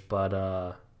trailers, but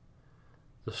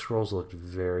the Skrulls looked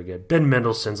very good. Ben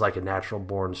Mendelsohn's like a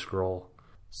natural-born Skrull.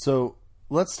 So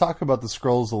let's talk about the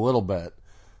Skrulls a little bit.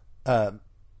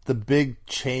 The big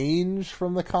change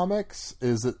from the comics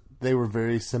is that they were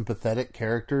very sympathetic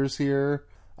characters here.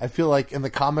 I feel like in the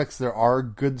comics there are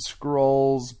good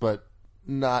Skrulls, but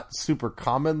not super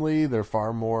commonly. They're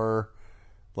far more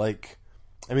like...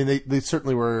 I mean, they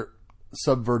certainly were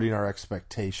subverting our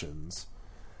expectations.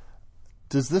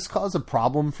 Does this cause a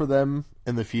problem for them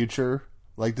in the future?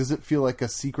 Like, does it feel like a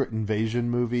Secret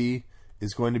Invasion movie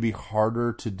is going to be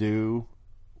harder to do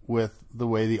with the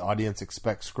way the audience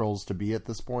expects Skrulls to be at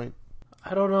this point?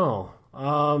 I don't know.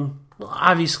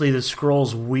 Obviously, the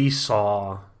Skrulls we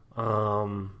saw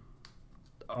are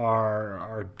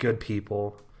good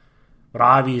people. But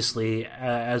obviously,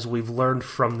 as we've learned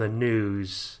from the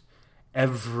news,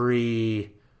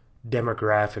 every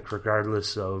demographic,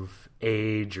 regardless of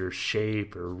age or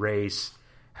shape or race,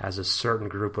 has a certain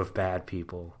group of bad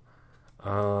people.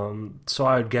 So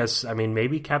I would guess,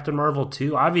 maybe Captain Marvel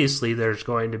too. Obviously, there's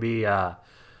going to be a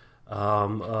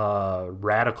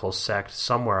radical sect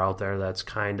somewhere out there that's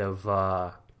kind of,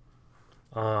 upset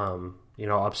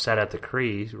at the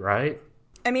Kree, right?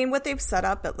 I mean, what they've set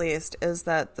up, at least, is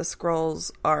that the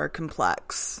Skrulls are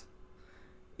complex.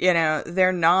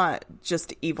 They're not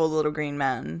just evil little green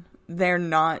men. They're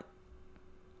not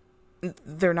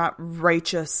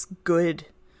righteous, good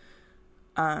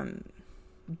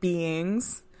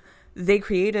beings. They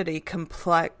created a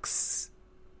complex,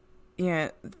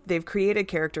 they've created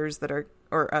characters that are,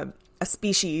 or a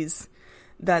species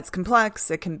that's complex.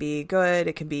 It can be good,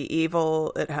 it can be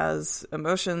evil, it has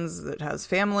emotions, it has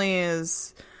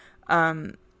families.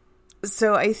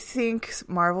 So I think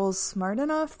Marvel's smart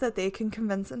enough that they can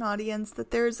convince an audience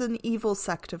that there's an evil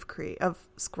sect of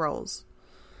Skrulls.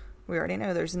 We already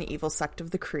know there's an evil sect of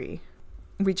the Kree.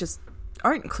 We just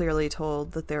aren't clearly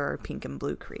told that there are pink and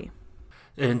blue Kree.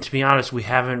 And to be honest, we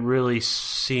haven't really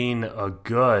seen a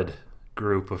good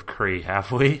group of Kree,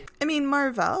 have we? I mean,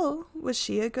 Mar-Vell, was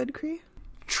she a good Kree?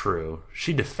 True.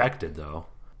 She defected, though.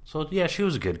 So, yeah, she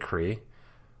was a good Kree.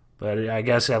 But I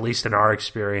guess, at least in our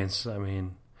experience,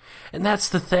 and that's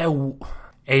the thing.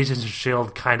 Agents of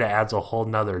S.H.I.E.L.D. kind of adds a whole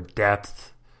nother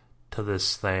depth to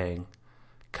this thing.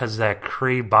 Because that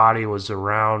Kree body was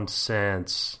around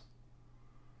since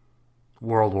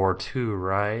World War II,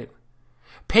 right?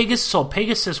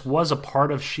 Pegasus was a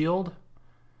part of S.H.I.E.L.D.?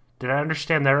 Did I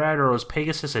understand that right? Or was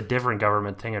Pegasus a different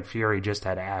government thing and Fury just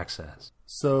had access?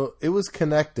 So it was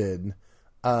connected.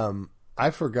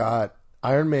 I forgot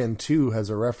Iron Man 2 has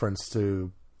a reference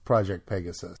to Project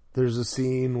Pegasus. There's a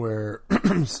scene where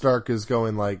Stark is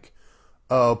going like,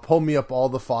 oh, pull me up all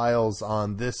the files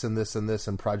on this and this and this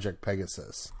in Project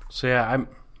Pegasus. So yeah,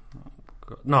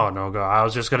 go. I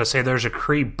was just going to say there's a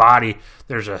Kree body.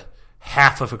 There's a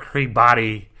half of a Kree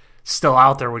body still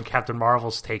out there when Captain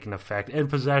Marvel's taking effect, in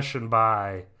possession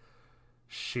by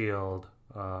S.H.I.E.L.D.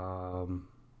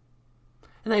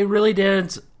 And they really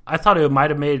didn't... I thought it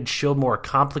might have made S.H.I.E.L.D. more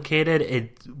complicated.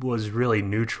 It was really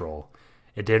neutral.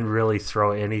 It didn't really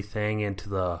throw anything into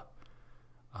the...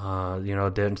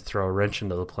 didn't throw a wrench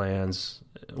into the plans.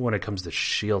 when it comes to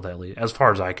S.H.I.E.L.D., at least, as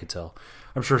far as I could tell.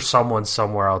 I'm sure someone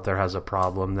somewhere out there has a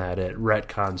problem that it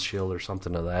retcons S.H.I.E.L.D. or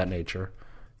something of that nature.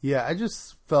 Yeah, I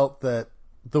just felt that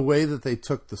the way that they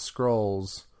took the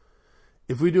Skrulls,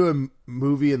 if we do a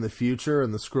movie in the future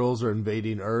and the Skrulls are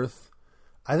invading Earth,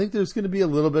 I think there's going to be a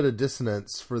little bit of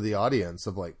dissonance for the audience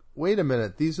of like, wait a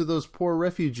minute, these are those poor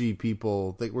refugee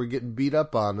people that were getting beat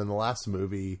up on in the last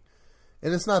movie.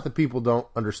 And it's not that people don't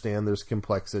understand there's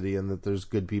complexity and that there's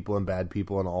good people and bad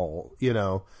people and all, you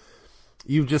know.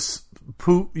 You've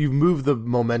moved the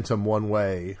momentum one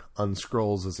way on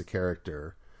Skrulls as a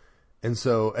character. And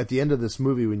so at the end of this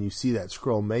movie, when you see that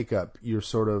Skrull makeup, you're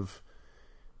sort of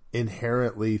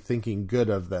inherently thinking good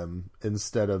of them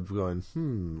instead of going,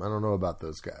 I don't know about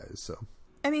those guys. So,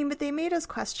 I mean, but they made us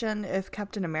question if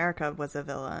Captain America was a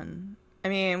villain. I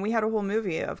mean, we had a whole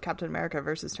movie of Captain America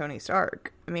versus Tony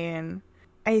Stark. I mean,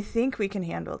 I think we can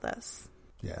handle this.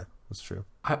 Yeah, that's true.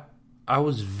 I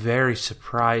was very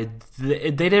surprised.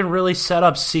 They didn't really set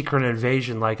up Secret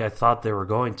Invasion like I thought they were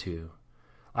going to.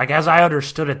 Like, as I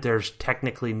understood it, there's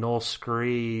technically no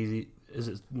Skrulls.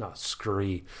 There's no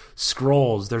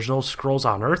Skrulls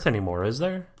on Earth anymore, is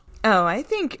there? Oh, I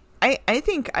think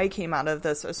I came out of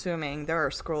this assuming there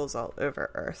are Skrulls all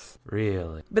over Earth.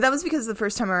 Really? But that was because the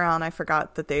first time around I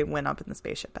forgot that they went up in the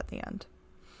spaceship at the end.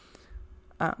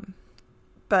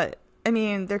 But, I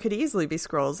mean, there could easily be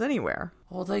Skrulls anywhere.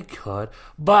 Well, they could.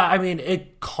 But, I mean,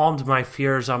 it calmed my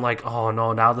fears. I'm like, oh,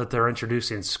 no, now that they're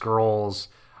introducing Skrulls,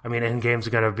 I mean, Endgame's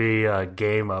going to be a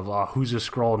game of who's a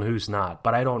Skrull and who's not.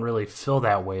 But I don't really feel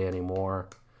that way anymore.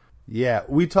 Yeah,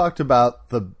 we talked about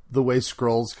the way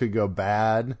Skrulls could go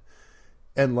bad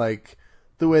and, like,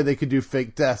 the way they could do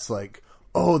fake deaths, like,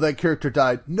 oh, that character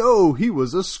died. No, he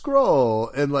was a Skrull.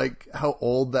 And, like, how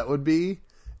old that would be.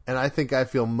 And I think I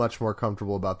feel much more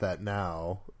comfortable about that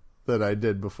now than I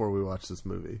did before we watched this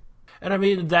movie. And I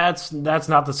mean, that's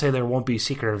not to say there won't be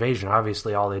Secret Invasion.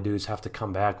 Obviously, all they do is have to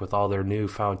come back with all their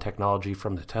newfound technology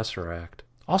from the Tesseract.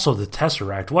 Also, the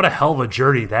Tesseract, what a hell of a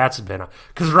journey that's been.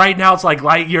 Because right now it's like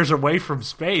light years away from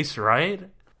space, right?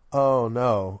 Oh,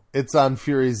 no. It's on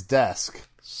Fury's desk.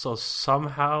 So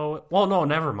somehow... Well, no,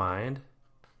 never mind.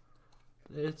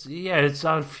 It's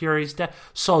on Fury's desk.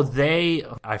 So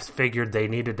I figured they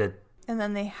needed it. And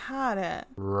then they had it.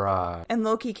 Right. And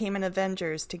Loki came in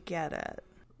Avengers to get it.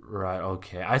 Right,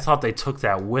 okay. I thought they took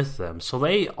that with them. So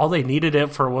all they needed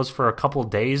it was for a couple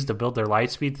days to build their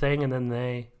lightspeed thing, and then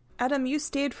they... Adam, you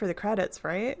stayed for the credits,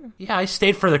 right? Yeah, I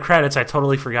stayed for the credits. I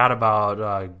totally forgot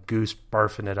about Goose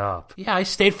barfing it up.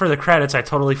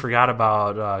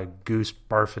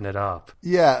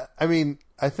 Yeah, I mean,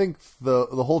 I think the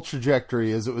whole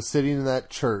trajectory is it was sitting in that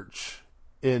church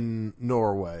in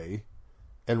Norway,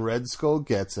 and Red Skull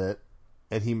gets it,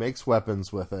 and he makes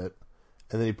weapons with it,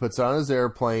 and then he puts it on his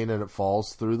airplane, and it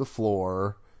falls through the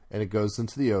floor, and it goes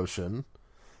into the ocean.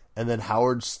 And then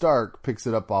Howard Stark picks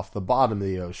it up off the bottom of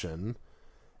the ocean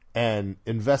and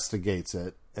investigates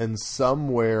it. And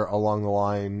somewhere along the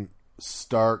line,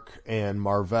 Stark and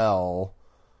Mar-Vell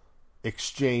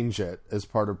exchange it as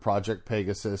part of Project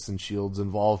Pegasus and S.H.I.E.L.D's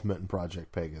involvement in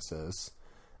Project Pegasus.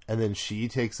 And then she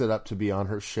takes it up to be on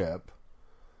her ship.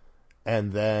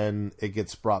 And then it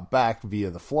gets brought back via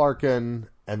the Flarkin.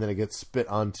 And then it gets spit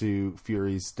onto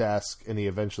Fury's desk. And he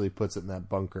eventually puts it in that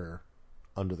bunker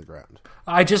under the ground.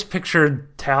 I just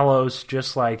pictured Talos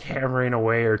just like hammering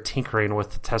away or tinkering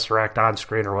with the Tesseract on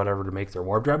screen or whatever to make their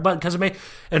warp drive. But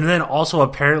and then also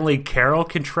apparently Carol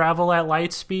can travel at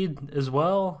light speed as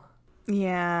well.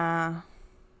 Yeah.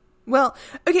 Well,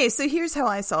 okay, so here's how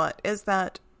I saw it, is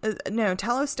that, no,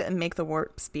 Talos didn't make the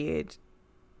warp speed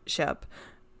ship.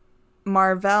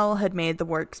 Mar-Vell had made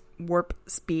the warp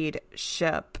speed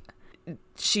ship.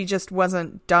 She just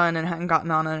wasn't done and hadn't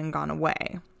gotten on it and gone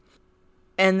away.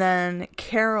 And then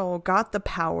Carol got the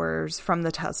powers from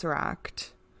the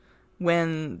Tesseract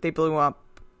when they blew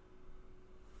up.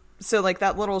 So, like,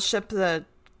 that little ship that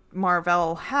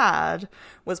Mar-Vell had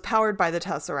was powered by the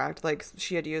Tesseract. Like,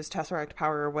 she had used Tesseract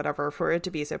power or whatever for it to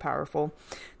be so powerful.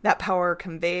 That power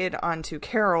conveyed onto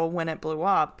Carol when it blew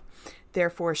up.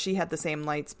 Therefore, she had the same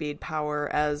light speed power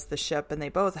as the ship, and they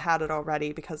both had it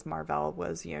already because Mar-Vell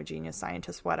was, genius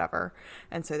scientist, whatever.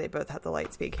 And so they both had the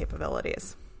light speed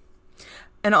capabilities.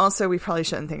 And also, we probably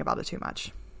shouldn't think about it too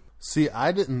much. See,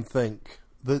 I didn't think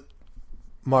that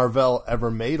Mar-Vell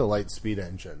ever made a light-speed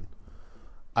engine.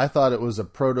 I thought it was a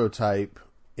prototype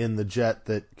in the jet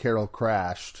that Carol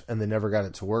crashed, and they never got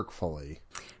it to work fully.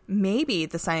 Maybe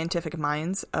the scientific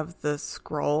minds of the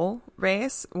Skrull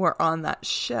race were on that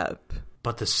ship.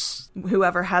 But this...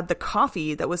 Whoever had the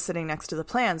coffee that was sitting next to the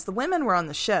plans, the women were on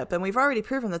the ship, and we've already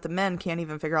proven that the men can't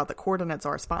even figure out the coordinates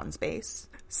of our spot in space.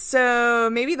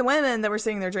 So maybe the women that were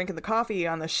sitting there drinking the coffee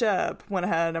on the ship went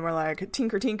ahead and were like,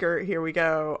 tinker, tinker, here we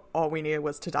go. All we needed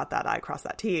was to dot that I, cross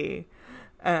that T.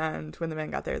 And when the men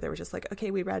got there, they were just like,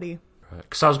 okay, we ready.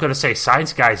 Because I was going to say,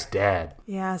 Science Guy's dead.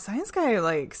 Yeah, Science Guy,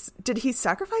 like, did he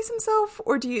sacrifice himself?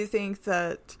 Or do you think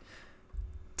that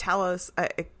Talos...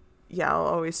 Yeah, I'll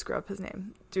always screw up his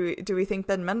name. Do we think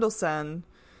Ben Mendelsohn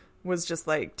was just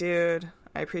like, dude,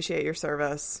 I appreciate your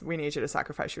service. We need you to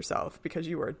sacrifice yourself because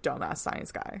you were a dumbass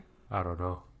science guy. I don't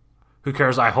know. Who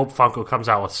cares? I hope Funko comes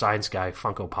out with Science Guy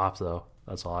Funko Pop, though.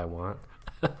 That's all I want.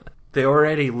 They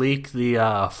already leaked the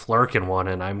Flurkin one,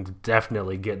 and I'm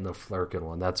definitely getting the Flurkin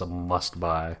one. That's a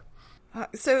must-buy.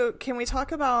 So can we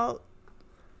talk about...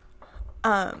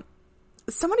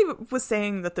 Somebody was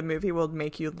saying that the movie will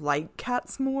make you like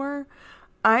cats more.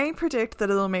 I predict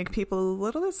that it'll make people a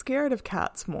little bit scared of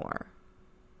cats more.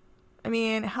 I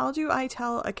mean, how do I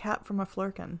tell a cat from a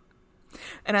Flurkin?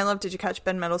 And I love, did you catch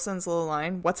Ben Mendelsohn's little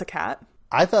line, what's a cat?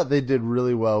 I thought they did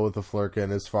really well with the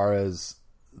Flurkin as far as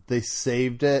they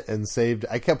saved it and saved...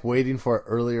 I kept waiting for it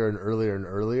earlier and earlier and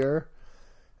earlier.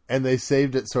 And they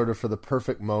saved it sort of for the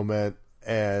perfect moment.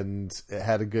 And it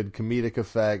had a good comedic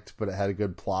effect, but it had a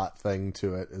good plot thing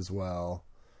to it as well.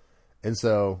 And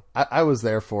so I was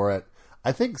there for it.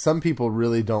 I think some people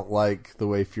really don't like the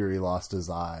way Fury lost his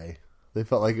eye. They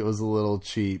felt like it was a little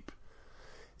cheap.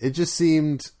 It just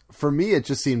seemed, for me, it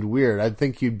just seemed weird. I'd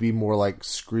think you'd be more like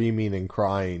screaming and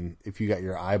crying if you got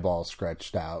your eyeball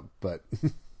scratched out. But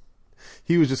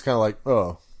he was just kind of like,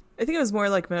 oh. I think it was more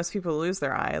like most people lose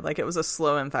their eye. Like it was a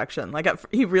slow infection. Like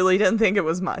he really didn't think it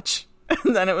was much.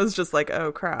 And then it was just like,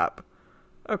 oh crap,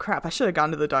 I should have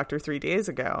gone to the doctor 3 days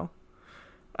ago.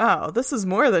 Oh, this is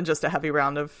more than just a heavy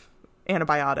round of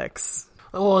antibiotics.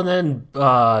 Oh, and then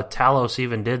Talos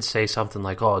even did say something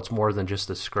like, oh, it's more than just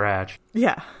a scratch.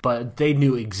 Yeah. But they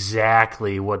knew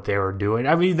exactly what they were doing.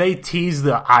 I mean, they teased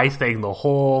the eye thing the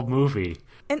whole movie.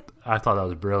 And I thought that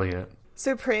was brilliant.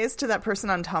 So praise to that person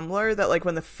on Tumblr that, like,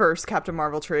 when the first Captain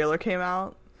Marvel trailer came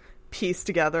out, pieced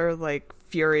together, like,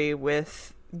 Fury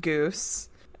with Goose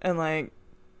and like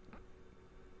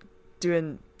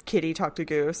doing Kitty talk to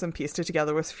Goose and pieced it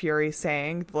together with Fury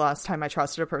saying, the last time I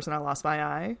trusted a person I lost my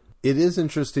eye. It is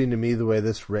interesting to me the way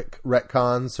this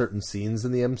retcons certain scenes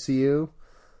in the MCU.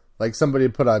 Like somebody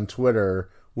put on Twitter,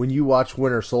 when you watch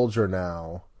Winter Soldier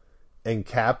now and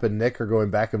Cap and Nick are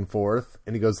going back and forth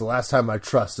and he goes, the last time I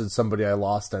trusted somebody I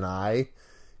lost an eye,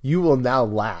 you will now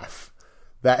laugh.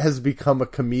 That has become a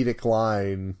comedic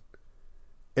line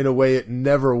in a way it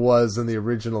never was in the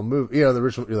original movie. You know, the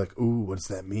original, you're like, ooh, what does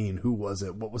that mean? Who was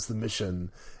it? What was the mission?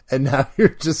 And now you're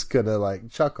just gonna, like,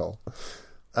 chuckle.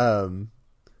 And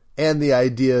the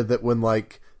idea that when,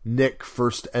 like, Nick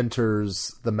first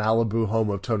enters the Malibu home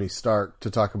of Tony Stark to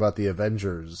talk about the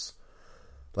Avengers,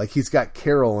 like, he's got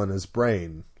Carol in his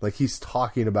brain. Like, he's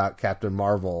talking about Captain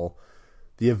Marvel,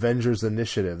 the Avengers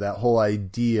Initiative, that whole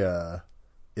idea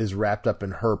is wrapped up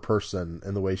in her person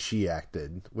and the way she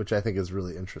acted, which I think is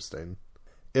really interesting.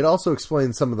 It also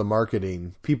explains some of the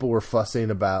marketing. People were fussing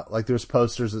about, like, there's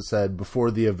posters that said, before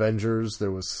the Avengers,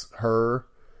 there was her.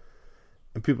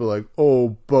 And people are like,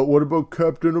 oh, but what about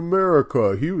Captain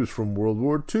America? He was from World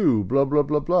War II, blah, blah,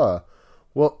 blah, blah.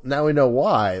 Well, now we know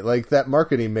why. Like, that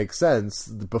marketing makes sense.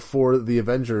 Before the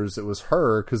Avengers, it was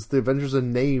her, because the Avengers are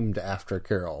named after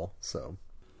Carol, so.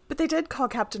 But they did call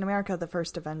Captain America the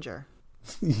first Avenger.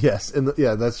 Yes,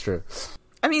 yeah, that's true.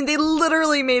 I mean, they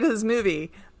literally made his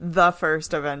movie the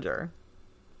first Avenger.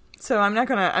 So I'm not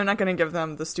gonna give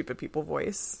them the stupid people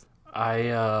voice.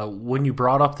 When you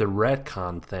brought up the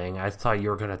retcon thing, I thought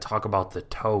you were gonna talk about the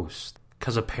toast.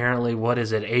 Because apparently, what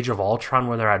is it, Age of Ultron,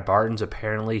 when they're at Barton's,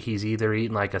 apparently he's either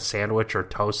eating like a sandwich or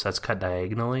toast that's cut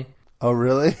diagonally. Oh,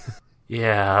 really?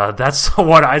 Yeah, that's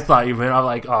what I thought you meant. I'm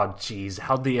like, oh, geez,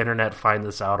 how'd the internet find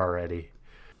this out already?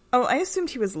 Oh, I assumed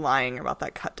he was lying about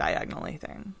that cut diagonally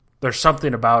thing. There's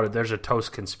something about it. There's a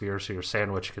toast conspiracy or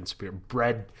sandwich conspiracy.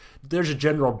 Bread. There's a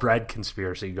general bread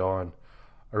conspiracy going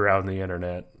around the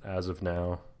internet as of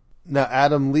now. Now,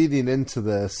 Adam, leading into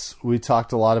this, we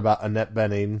talked a lot about Annette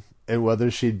Bening and whether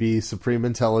she'd be Supreme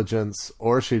Intelligence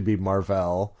or she'd be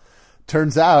Mar-Vell.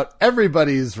 Turns out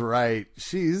everybody's right.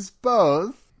 She's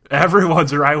both.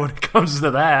 Everyone's right when it comes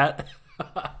to that.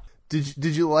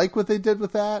 Did you like what they did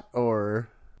with that, or?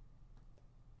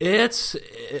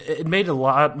 It made a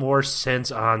lot more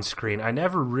sense on screen. I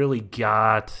never really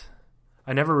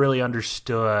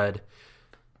understood.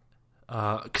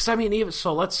 Because I mean, even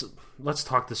so, let's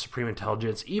talk the Supreme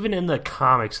Intelligence. Even in the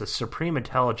comics, the Supreme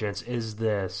Intelligence is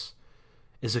this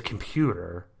is a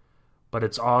computer, but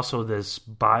it's also this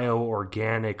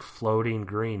bioorganic floating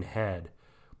green head.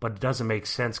 But it doesn't make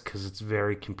sense because it's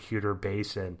very computer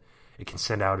based and it can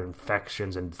send out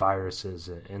infections and viruses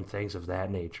and things of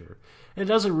that nature. It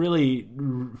doesn't really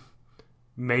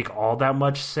make all that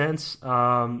much sense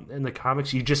in the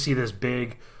comics. You just see this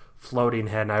big floating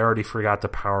head, and I already forgot the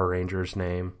Power Ranger's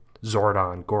name.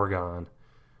 Gorgon.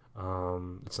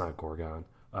 It's not Gorgon.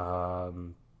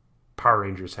 Power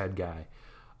Rangers head guy.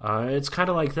 It's kind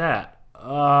of like that.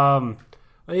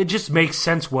 It just makes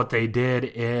sense what they did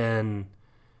in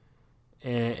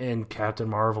Captain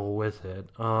Marvel with it.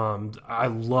 I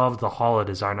love the holo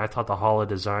design. I thought the holo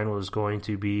design was going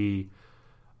to be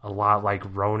a lot like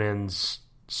Ronan's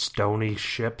stony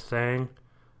ship thing,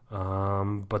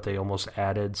 but they almost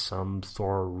added some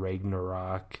Thor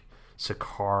Ragnarok,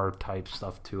 Sakaar type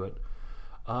stuff to it.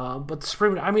 But the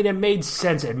Supreme, I mean, it made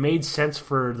sense. It made sense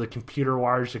for the computer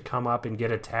wires to come up and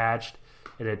get attached,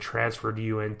 and it transferred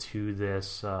you into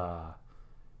this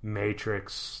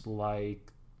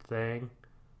Matrix-like thing.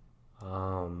 It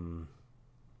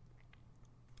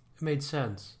made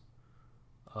sense.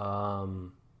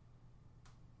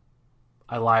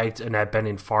 I liked Annette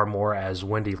Bening far more as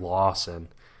Wendy Lawson,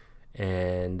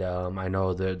 and I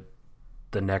know that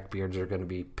the neckbeards are going to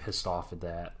be pissed off at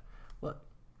that. But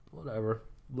whatever,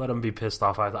 let them be pissed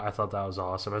off. I thought that was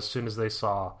awesome. As soon as they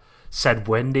said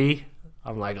Wendy,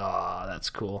 I'm like, oh, that's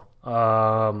cool.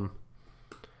 But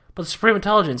the Supreme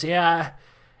Intelligence, yeah,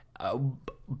 a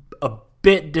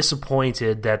bit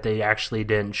disappointed that they actually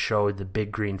didn't show the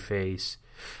big green face.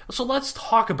 So let's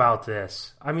talk about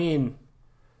this. I mean,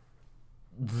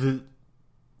 the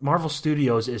Marvel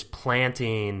Studios is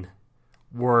planting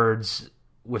words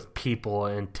with people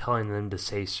and telling them to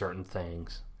say certain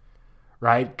things,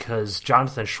 right? Because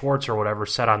Jonathan Schwartz or whatever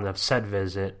said on the set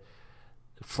visit,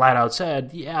 flat out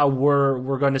said, yeah,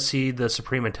 we're going to see the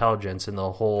Supreme Intelligence in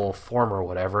the whole form or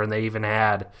whatever, and they even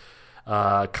had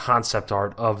concept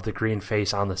art of the green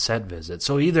face on the set visit.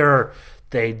 So either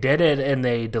they did it and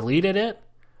they deleted it,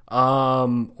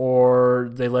 or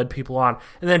they led people on.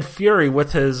 And then Fury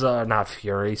with his,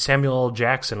 Samuel L.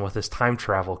 Jackson with his time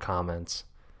travel comments.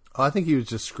 Oh, I think he was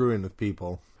just screwing with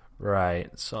people. Right.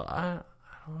 So I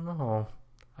don't know.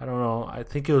 I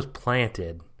think it was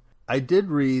planted. I did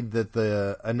read that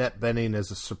the Annette Bening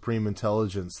as a Supreme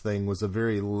Intelligence thing was a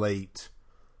very late,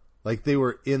 like they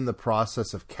were in the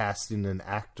process of casting an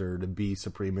actor to be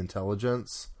Supreme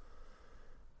Intelligence.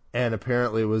 And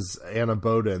apparently it was Anna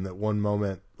Boden at one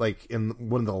moment, like in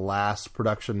one of the last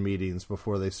production meetings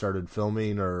before they started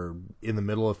filming or in the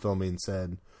middle of filming,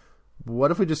 said,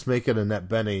 what if we just make it Annette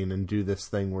Bening and do this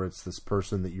thing where it's this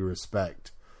person that you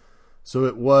respect? So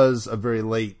it was a very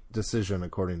late decision,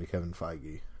 according to Kevin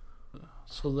Feige.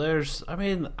 So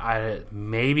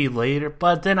maybe later,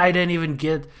 but then I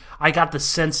got the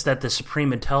sense that the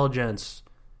Supreme Intelligence,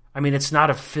 it's not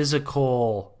a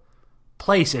physical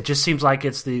place. It just seems like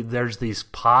there's these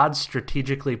pods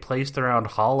strategically placed around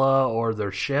Hala or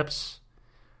their ships,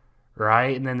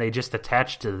 right? And then they just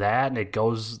attach to that, and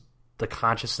the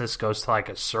consciousness goes to like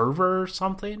a server or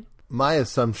something. My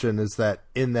assumption is that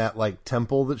in that like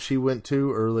temple that she went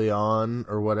to early on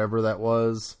or whatever that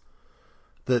was,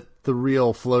 that the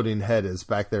real floating head is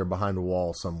back there behind a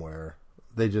wall somewhere.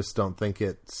 They just don't think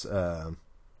it's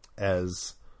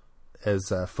as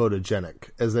photogenic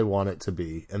as they want it to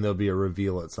be, and there'll be a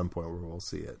reveal at some point where we'll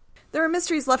see it. There are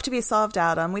mysteries left to be solved,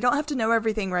 Adam. We don't have to know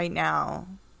everything right now.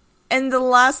 And the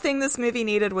last thing this movie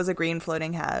needed was a green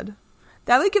floating head.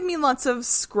 That would give me lots of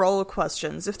Skrull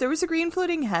questions. If there was a green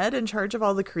floating head in charge of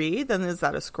all the Kree, then is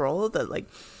that a Skrull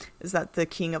is that the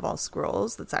king of all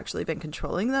Skrulls that's actually been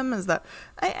controlling them? Is that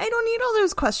I don't need all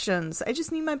those questions. I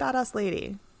just need my badass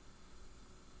lady.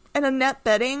 And Annette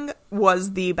Bening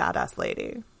was the badass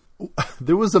lady.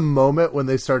 There was a moment when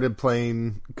they started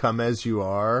playing Come As You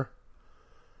Are,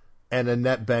 and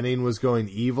Annette Bening was going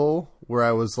evil, where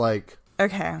I was like,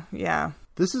 okay, yeah.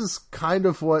 This is kind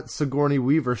of what Sigourney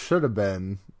Weaver should have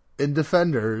been in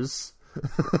Defenders.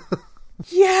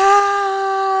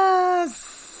 Yes!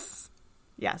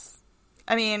 Yes.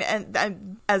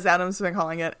 And as Adam's been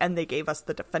calling it, and they gave us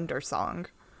the Defender song.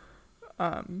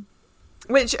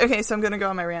 Which, okay, so I'm going to go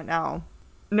on my rant now.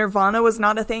 Nirvana was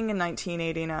not a thing in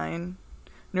 1989.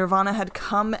 Nirvana had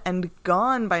come and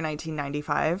gone by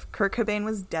 1995. Kurt Cobain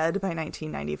was dead by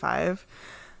 1995.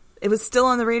 It was still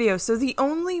on the radio. So the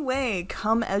only way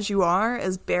Come As You Are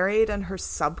is buried in her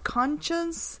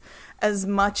subconscious as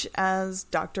much as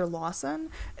Dr. Lawson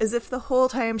is if the whole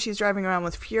time she's driving around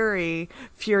with Fury,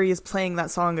 Fury is playing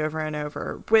that song over and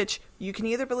over, which you can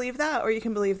either believe that or you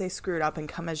can believe they screwed up and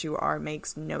Come As You Are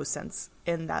makes no sense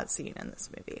in that scene in this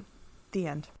movie. The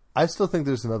end. I still think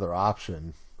there's another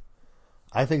option.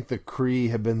 I think the Kree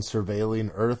have been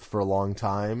surveilling Earth for a long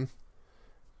time,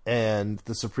 and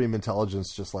the Supreme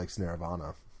Intelligence just likes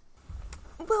Nirvana.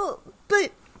 Well,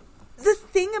 but the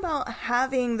thing about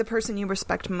having the person you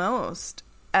respect most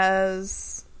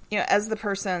as, you know, as the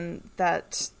person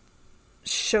that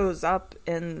shows up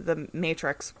in the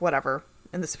Matrix, whatever,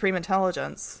 in the Supreme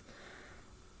Intelligence,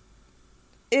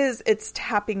 is it's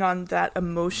tapping on that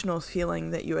emotional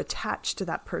feeling that you attach to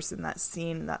that person, that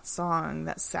scene, that song,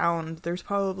 that sound. There's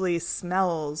probably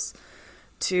smells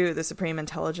to the Supreme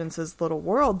Intelligence's little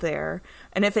world there.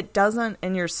 And if it doesn't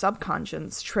in your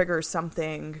subconscious trigger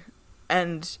something,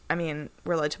 and I mean,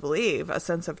 we're led to believe a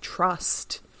sense of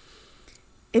trust,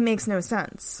 it makes no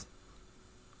sense.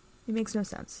 It makes no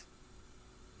sense.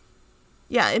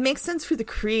 Yeah, it makes sense for the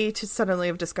Kree to suddenly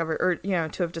have discovered, or, you know,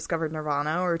 to have discovered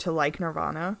Nirvana or to like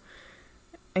Nirvana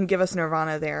and give us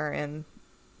Nirvana there in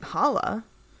Hala,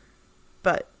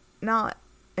 but not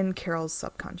in Carol's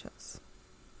subconscious.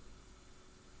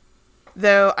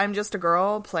 Though I'm just a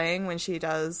girl playing when she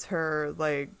does her,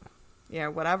 like, you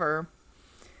know, whatever.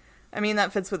 I mean,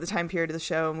 that fits with the time period of the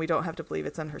show, and we don't have to believe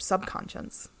it's in her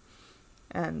subconscious.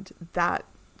 And that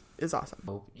is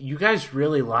awesome. You guys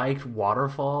really liked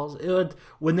Waterfalls?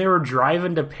 When they were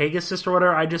driving to Pegasus or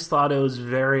whatever, I just thought it was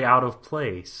very out of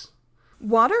place.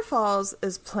 Waterfalls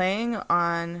is playing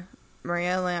on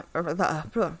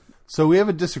So we have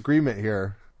a disagreement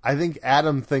here. I think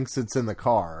Adam thinks it's in the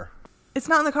car. It's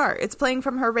not in the car. It's playing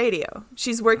from her radio.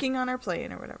 She's working on her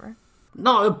plane or whatever.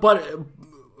 No,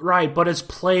 but it's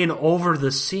playing over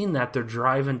the scene that they're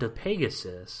driving to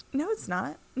Pegasus. No, it's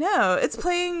not. No, it's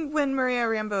playing when Maria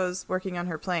Rambeau's working on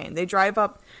her plane.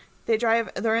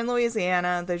 They're in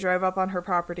Louisiana, they drive up on her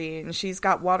property, and she's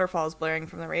got Waterfalls blaring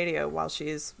from the radio while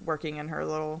she's working in her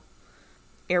little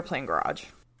airplane garage.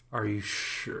 Are you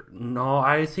sure? No,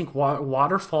 I think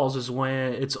Waterfalls is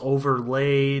when it's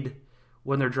overlaid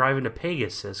when they're driving to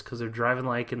Pegasus, because they're driving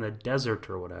like in the desert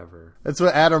or whatever. That's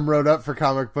what Adam wrote up for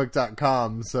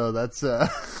comicbook.com, so that's...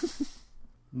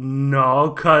 No,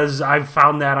 because I've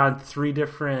found that on 3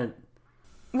 different...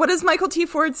 What is Michael T.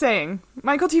 Ford saying?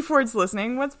 Michael T. Ford's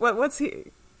listening. What's he...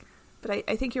 But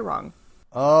I think you're wrong.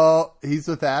 Oh, he's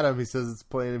with Adam. He says it's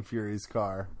playing in Fury's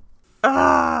car.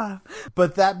 Ah!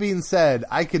 But that being said,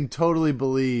 I can totally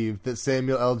believe that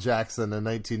Samuel L. Jackson in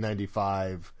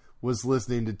 1995 was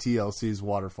listening to TLC's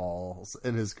Waterfalls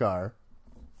in his car.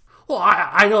 Well,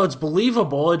 I know it's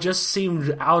believable. It just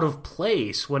seemed out of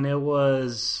place when it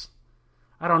was...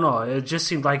 I don't know. It just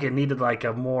seemed like it needed like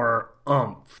a more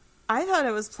oomph. I thought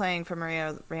it was playing for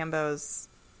Maria Rambeau's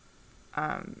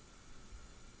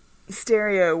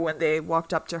stereo when they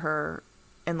walked up to her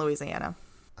in Louisiana.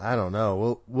 I don't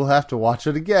know. We'll have to watch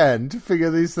it again to figure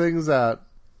these things out.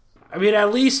 I mean,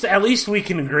 at least we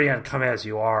can agree on Come As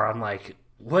You Are. I'm like,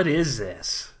 what is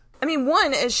this? I mean,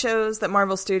 one, it shows that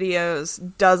Marvel Studios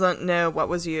doesn't know what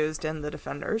was used in The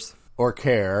Defenders. Or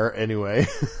care, anyway.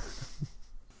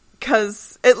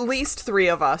 Because at least 3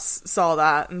 of us saw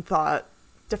that and thought,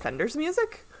 Defenders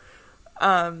music?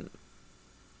 Though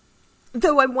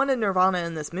I wanted Nirvana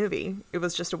in this movie, it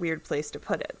was just a weird place to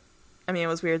put it. I mean, it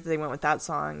was weird that they went with that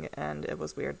song, and it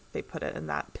was weird they put it in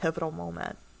that pivotal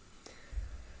moment.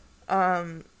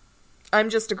 I'm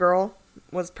Just a Girl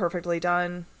was perfectly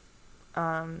done.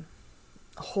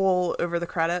 Hole over the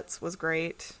credits was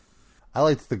great. I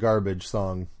liked the Garbage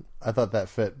song. I thought that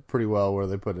fit pretty well where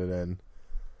they put it in.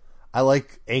 I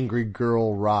like Angry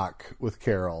Girl Rock with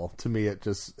Carol. To me, it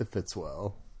fits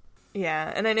well.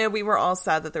 Yeah, and I know we were all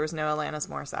sad that there was no Alanis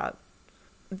Morissette.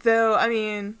 Though, I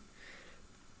mean,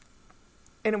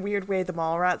 in a weird way, the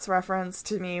Mallrats reference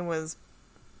to me was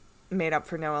made up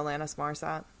for no Alanis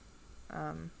Morissette.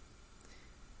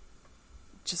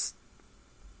 Just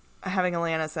having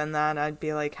Alanis in that, I'd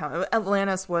be like, how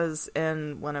Alanis was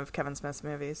in one of Kevin Smith's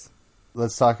movies.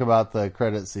 Let's talk about the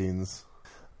credit scenes.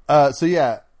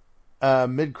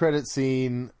 Mid-credit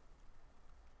scene,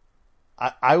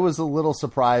 I was a little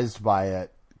surprised by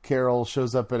it. Carol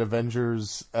shows up at the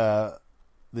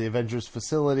Avengers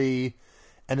facility,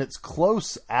 and it's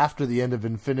close after the end of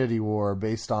Infinity War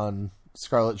based on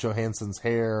Scarlett Johansson's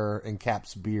hair and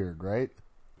Cap's beard, right?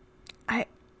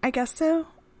 I guess so.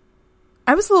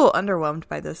 I was a little underwhelmed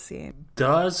by this scene.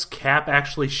 Does Cap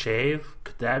actually shave?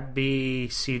 Could that be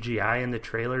CGI in the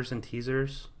trailers and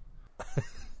teasers?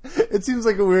 It seems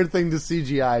like a weird thing to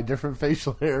CGI, different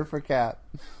facial hair for Cap.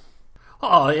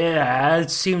 Oh, yeah,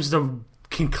 it seems to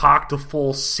concoct a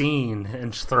full scene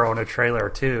and just throw in a trailer,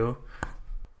 too.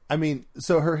 I mean,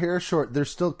 so her hair short, they're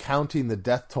still counting the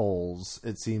death tolls,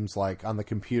 it seems like, on the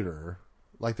computer.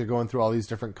 Like they're going through all these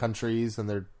different countries and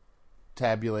they're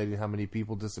tabulating how many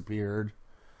people disappeared.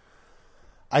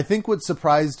 I think what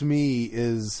surprised me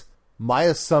is my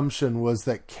assumption was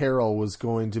that Carol was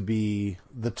going to be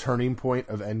the turning point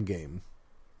of Endgame.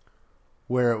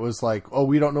 Where it was like, oh,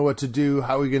 we don't know what to do.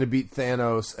 How are we going to beat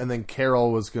Thanos? And then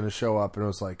Carol was going to show up and it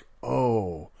was like,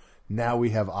 oh, now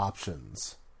we have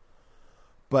options.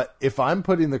 But if I'm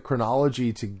putting the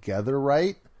chronology together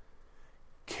right,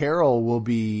 Carol will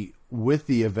be with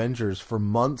the Avengers for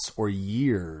months or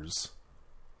years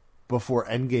before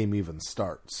Endgame even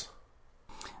starts.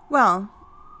 Well,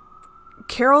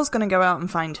 Carol's going to go out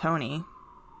and find Tony.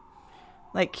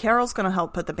 Like, Carol's going to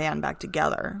help put the band back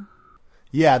together.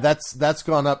 Yeah, that's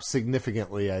gone up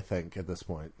significantly, I think, at this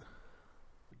point.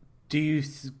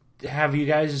 Have you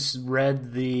guys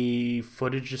read the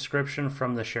footage description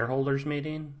from the shareholders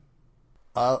meeting?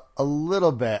 A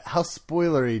little bit. How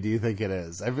spoilery do you think it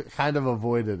is? I've kind of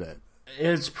avoided it.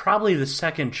 It's probably the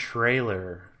second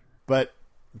trailer. But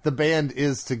the band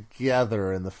is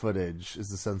together in the footage, is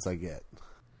the sense I get.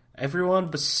 Everyone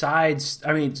besides...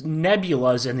 I mean,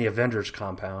 Nebula's in the Avengers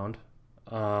compound.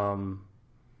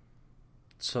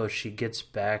 So she gets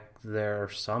back there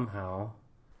somehow.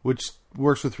 Which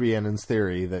works with Rhiannon's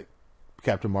theory that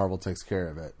Captain Marvel takes care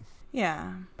of it.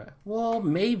 Yeah. Well,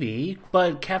 maybe,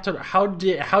 but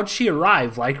how'd she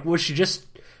arrive? Like, was she just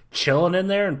chilling in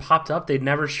there and popped up? They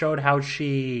never showed how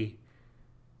she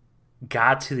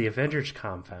got to the Avengers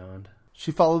compound.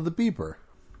 She followed the beeper.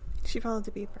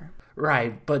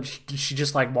 Right, but did she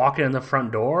just, like, walk in the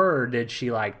front door, or did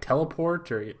she, like,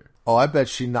 teleport? Or... Oh, I bet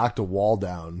she knocked a wall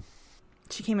down.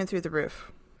 She came in through the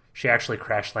roof. She actually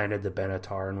crash-landed the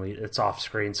Benatar, and it's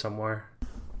off-screen somewhere.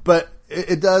 But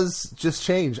it does just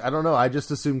change. I don't know. I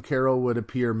just assumed Carol would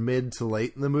appear mid to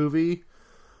late in the movie.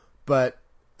 But,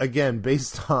 again,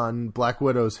 based on Black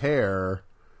Widow's hair,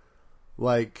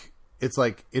 like, it's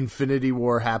like Infinity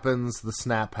War happens, the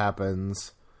snap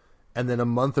happens, and then a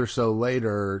month or so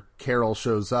later, Carol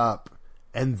shows up,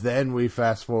 and then we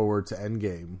fast forward to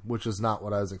Endgame, which is not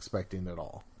what I was expecting at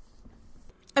all.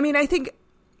 I mean, I think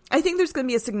there's going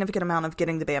to be a significant amount of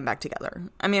getting the band back together.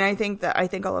 I mean, I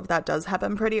think all of that does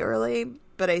happen pretty early,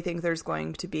 but I think there's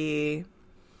going to be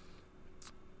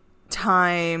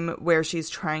time where she's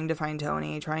trying to find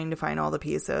Tony, trying to find all the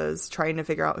pieces, trying to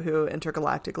figure out who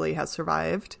intergalactically has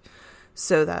survived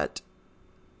so that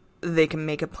they can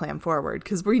make a plan forward.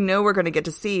 Because we know we're going to get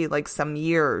to see like some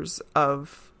years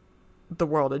of the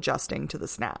world adjusting to the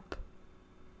snap.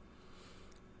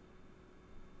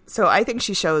 So I think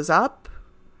she shows up.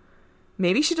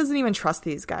 Maybe she doesn't even trust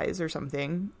these guys or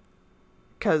something.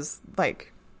 Because,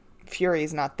 like,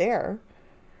 Fury's not there.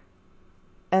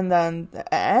 And then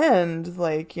the end,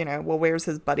 like, you know, well, where's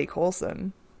his buddy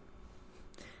Coulson?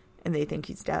 And they think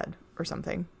he's dead or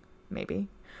something. Maybe.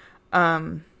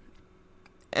 And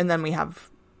then we have,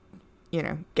 you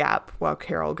know, Gap while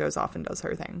Carol goes off and does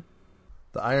her thing.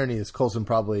 The irony is Coulson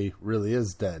probably really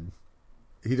is dead.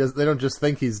 They don't just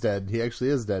think he's dead. He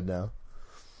actually is dead now.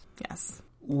 Yes.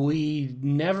 We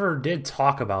never did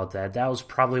talk about that. That was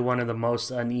probably one of the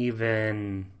most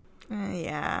uneven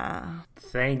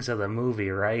things of the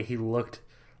movie, right? He looked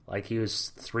like he was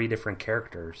 3 different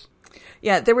characters.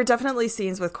 Yeah, there were definitely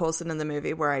scenes with Coulson in the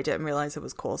movie where I didn't realize it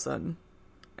was Coulson.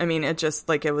 I mean, it just,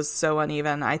 like, it was so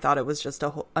uneven. I thought it was just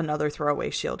another throwaway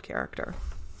S.H.I.E.L.D. character.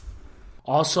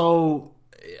 Also,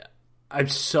 I'm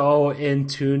so in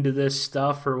tune to this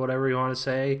stuff, or whatever you want to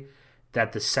say,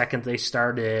 that the second they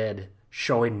started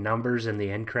showing numbers in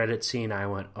the end credit scene, I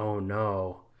went, oh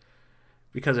no.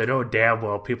 Because I know damn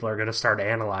well people are going to start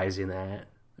analyzing that.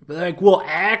 But like, well,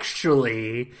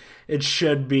 actually, it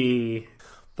should be...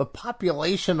 the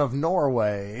population of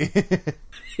Norway.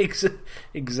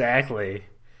 Exactly.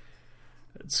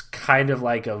 It's kind of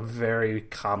like a very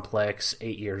complex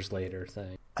 8 years later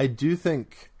thing. I do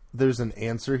think there's an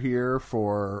answer here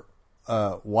for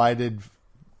why did...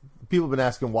 people have been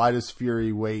asking, why does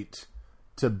Fury wait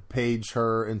to page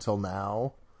her until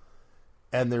now?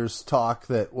 And there's talk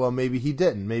that, well, maybe he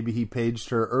didn't. Maybe he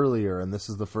paged her earlier, and this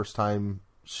is the first time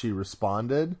she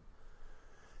responded.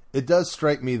 It does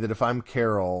strike me that if I'm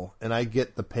Carol and I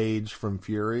get the page from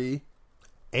Fury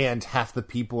and half the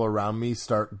people around me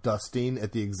start dusting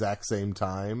at the exact same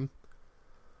time,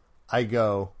 I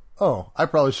go, oh, I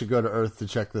probably should go to Earth to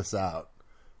check this out.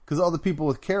 Because all the people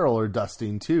with Carol are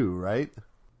dusting too, right?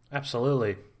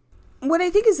 Absolutely. what I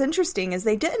think is interesting is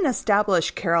they didn't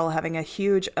establish Carol having a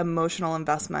huge emotional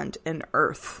investment in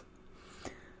Earth.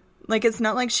 Like, it's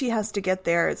not like she has to get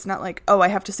there. It's not like, oh, I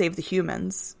have to save the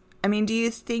humans. I mean, do you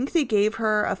think they gave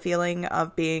her a feeling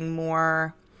of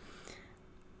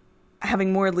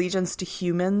having more allegiance to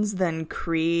humans than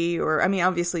Kree? Or, I mean,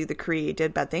 obviously the Kree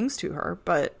did bad things to her,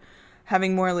 but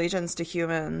having more allegiance to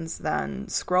humans than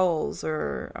Skrulls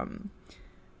or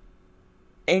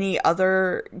any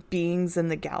other beings in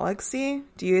the galaxy?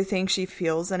 Do you think she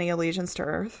feels any allegiance to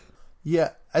Earth? Yeah,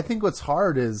 I think what's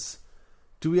hard is,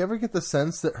 do we ever get the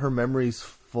sense that her memories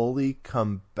fully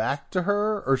come back to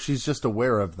her, or she's just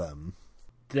aware of them?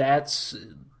 That's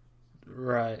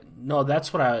right. No,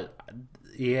 that's what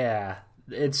yeah.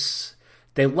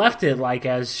 They left it like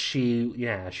as she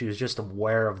was just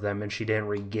aware of them and she didn't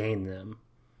regain them,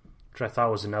 which I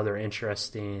thought was another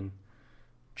interesting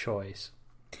choice.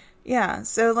 Yeah,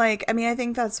 so, like, I mean, I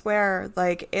think that's where,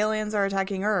 like, aliens are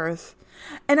attacking Earth.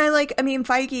 And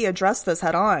Feige addressed this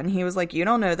head on. He was like, you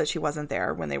don't know that she wasn't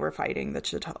there when they were fighting the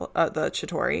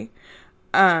Chitauri.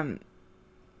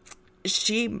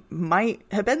 She might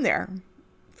have been there.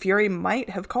 Fury might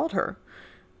have called her.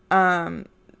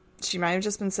 She might have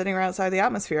just been sitting right outside the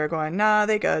atmosphere going, nah,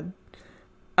 they good.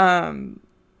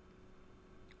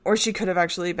 Or she could have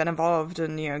actually been involved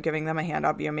in, giving them a hand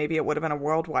up. Maybe it would have been a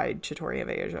worldwide Chitauri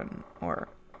invasion.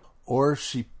 Or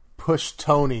she pushed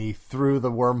Tony through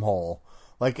the wormhole.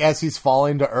 Like, as he's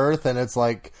falling to Earth and it's,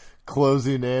 like,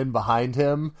 closing in behind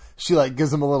him, she, like,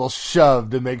 gives him a little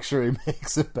shove to make sure he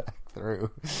makes it back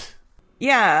through.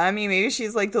 Yeah, I mean, maybe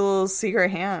she's, like, the little secret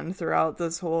hand throughout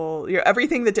this whole...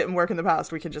 everything that didn't work in the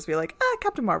past, we can just be like,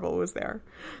 Captain Marvel was there.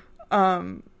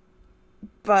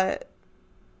 But...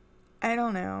 I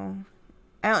don't know.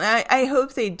 I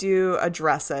hope they do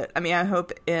address it. I mean, I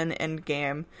hope in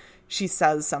Endgame she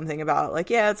says something about, like,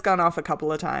 yeah, it's gone off a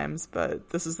couple of times, but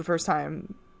this is the first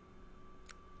time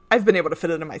I've been able to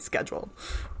fit it in my schedule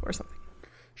or something.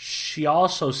 She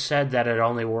also said that it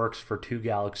only works for 2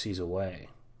 galaxies away.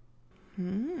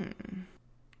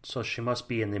 So she must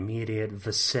be in the immediate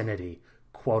vicinity,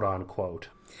 quote unquote.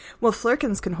 Well,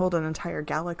 Flurkins can hold an entire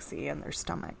galaxy in their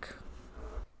stomach.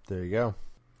 There you go.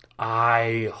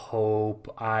 I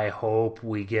hope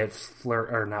we get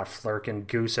Flurkin,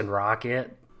 Goose, and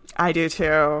Rocket. I do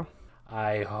too.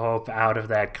 I hope out of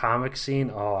that comic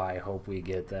scene, I hope we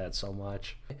get that so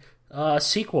much.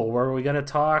 Sequel, were we going to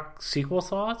talk sequel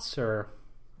thoughts? Or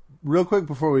real quick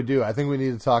before we do, I think we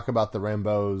need to talk about the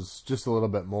Rambeaus just a little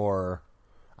bit more.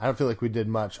 I don't feel like we did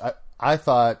much. I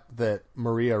thought that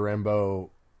Maria Rambeau,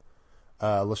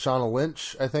 Lashana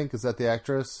Lynch, I think, is that the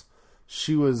actress?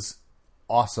 She was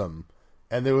awesome,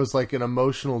 and there was like an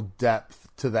emotional depth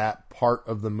to that part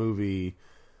of the movie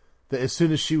that as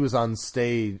soon as she was on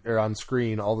stage or on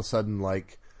screen, all of a sudden,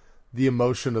 like, the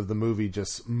emotion of the movie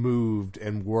just moved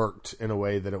and worked in a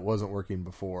way that it wasn't working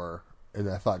before, and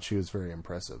I thought she was very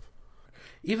impressive.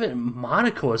 Even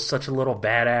Monica was such a little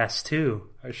badass too.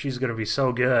 She's gonna be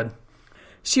so good.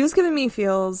 She was giving me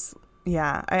feels.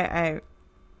 Yeah, I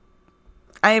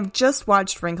have just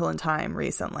watched Wrinkle in Time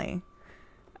recently.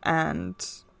 And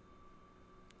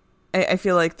I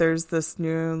feel like there's this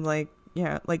new,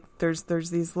 there's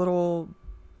these little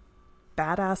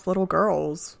badass little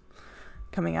girls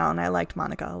coming out, and I liked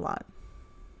Monica a lot.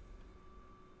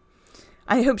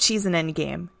 I hope she's in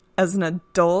Endgame as an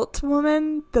adult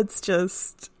woman that's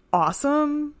just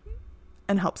awesome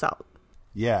and helps out.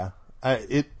 Yeah,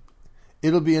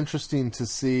 it'll be interesting to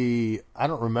see. I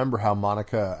don't remember how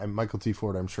Monica, and Michael T.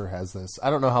 Ford I'm sure has this, I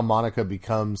don't know how Monica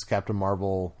becomes Captain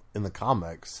Marvel in the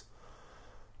comics,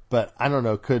 but I don't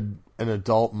know, could an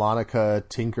adult Monica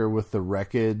tinker with the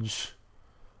wreckage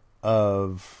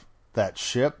of that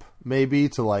ship maybe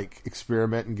to, like,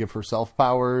 experiment and give herself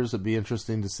powers? It'd be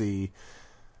interesting to see,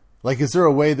 like, is there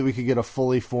a way that we could get a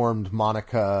fully formed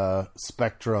Monica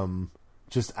Spectrum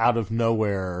just out of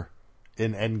nowhere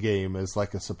in Endgame as,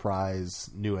 like, a surprise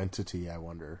new entity, I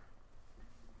wonder?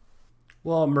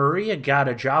 Well, Maria got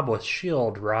a job with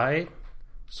S.H.I.E.L.D., right?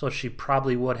 So she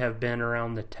probably would have been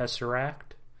around the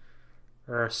Tesseract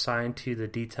or assigned to the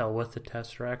detail with the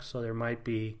Tesseract, so there might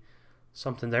be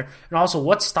something there. And also,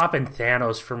 what's stopping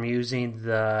Thanos from using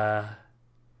the...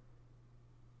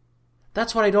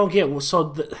 That's what I don't get.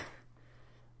 So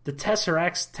the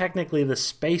Tesseract's technically the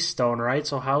Space Stone, right?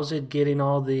 So how's it getting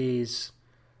all these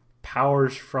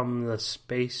powers from the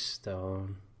Space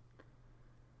Stone?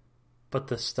 But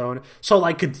the stone... So,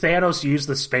 like, could Thanos use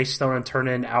the Space Stone and turn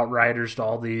in Outriders to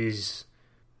all these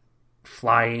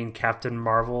flying Captain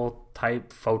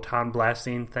Marvel-type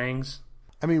photon-blasting things?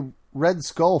 I mean, Red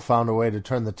Skull found a way to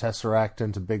turn the Tesseract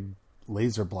into big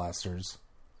laser blasters.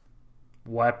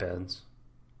 weapons,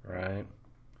 right?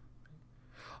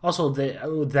 Also,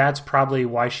 that's probably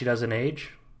why she doesn't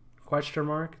age? Question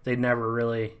mark. They never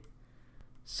really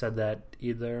said that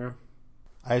either.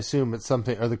 I assume it's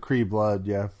something, or the Kree blood,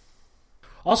 yeah.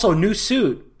 Also, new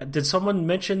suit. Did someone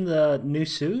mention the new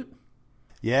suit?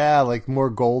 Yeah, like more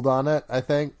gold on it, I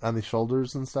think, on the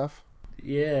shoulders and stuff.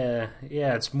 Yeah,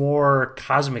 it's more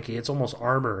cosmic-y. It's almost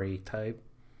armory type.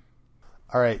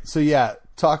 All right, so yeah,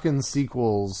 talking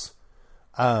sequels,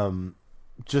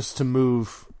 just to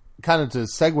move, kind of to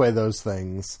segue those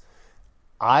things,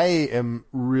 I am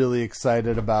really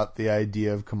excited about the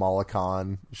idea of Kamala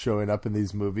Khan showing up in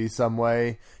these movies some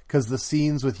way, because the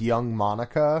scenes with young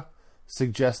Monica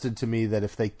suggested to me that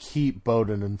if they keep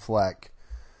Bowden and Fleck,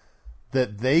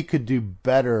 that they could do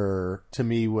better, to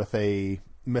me, with a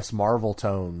Miss Marvel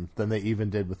tone than they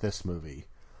even did with this movie.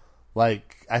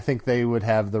 Like, I think they would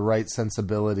have the right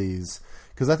sensibilities,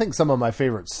 because I think some of my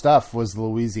favorite stuff was the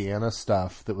Louisiana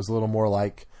stuff that was a little more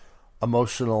like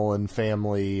emotional and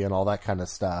family and all that kind of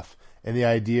stuff. And the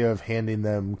idea of handing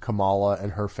them Kamala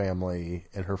and her family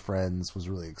and her friends was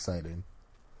really exciting.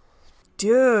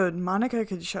 Dude, Monica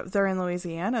could show. They're in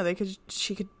Louisiana.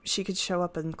 She could show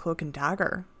up in Cloak and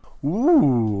Dagger.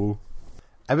 Ooh,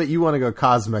 I bet you want to go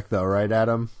cosmic though, right,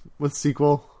 Adam? With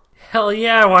sequel. Hell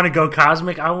yeah, I want to go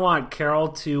cosmic. I want Carol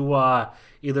to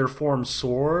either form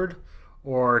Sword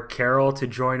or Carol to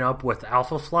join up with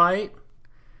Alpha Flight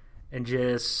and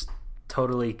just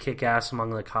totally kick ass among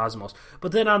the cosmos.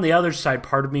 But then on the other side,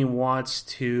 part of me wants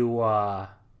to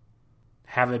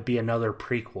have it be another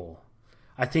prequel.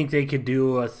 I think they could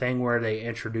do a thing where they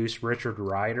introduce Richard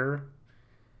Rider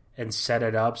and set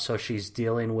it up so she's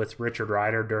dealing with Richard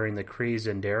Rider during the Kree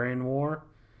and Darien War.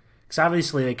 Because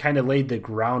obviously they kind of laid the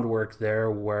groundwork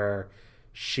there where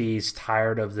she's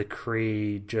tired of the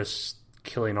Kree just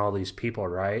killing all these people,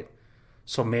 right?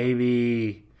 So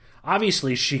maybe...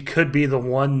 Obviously, she could be the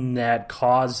one that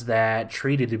caused that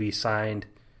treaty to be signed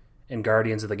in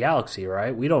Guardians of the Galaxy,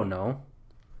 right? We don't know.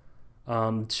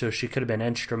 So she could have been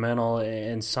instrumental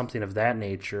in something of that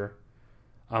nature.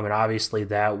 And obviously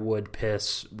that would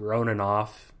piss Ronan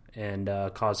off and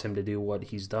cause him to do what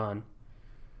he's done.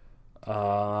 So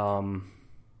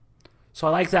I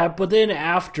like that. But then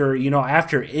after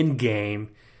Endgame,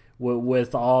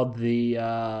 with all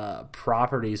the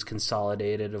properties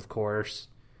consolidated, of course,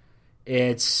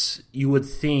 you would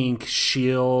think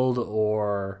S.H.I.E.L.D.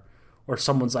 or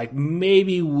someone's like,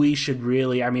 maybe we should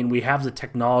really, we have the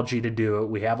technology to do it.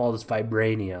 We have all this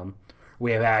vibranium.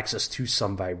 We have access to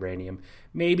some vibranium.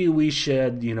 Maybe we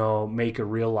should, make a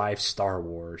real life Star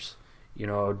Wars.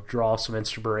 Draw some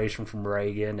inspiration from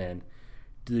Reagan and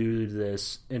do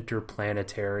this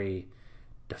interplanetary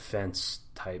defense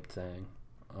type thing.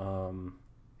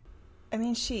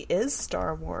 She is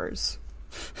Star Wars.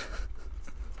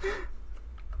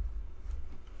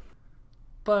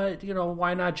 But,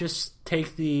 why not just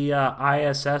take the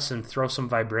ISS and throw some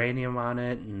vibranium on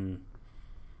it and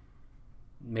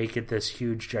make it this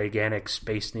huge, gigantic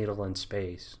space needle in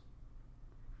space?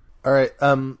 All right,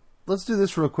 let's do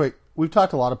this real quick. We've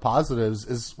talked a lot of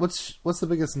positives. What's the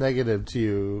biggest negative to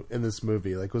you in this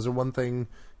movie? Like, was there one thing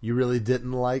you really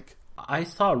didn't like? I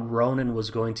thought Ronan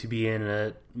was going to be in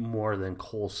it more than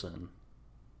Coulson.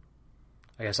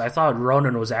 I thought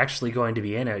Ronan was actually going to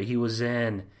be in it. He was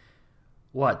in...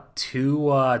 two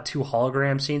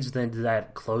hologram scenes, then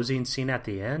that closing scene at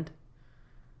the end,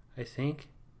 I think.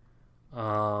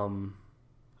 I'm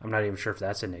not even sure if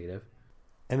that's a negative.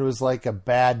 And it was like a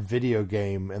bad video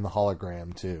game in the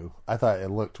hologram, too. I thought it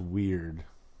looked weird.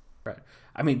 Right.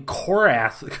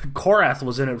 Korath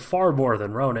was in it far more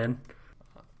than Ronan.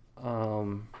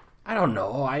 I don't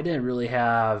know. I didn't really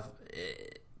have...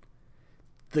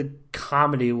 The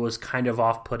comedy was kind of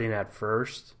off-putting at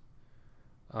first.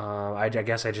 I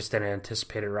guess I just didn't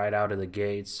anticipate it right out of the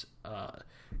gates.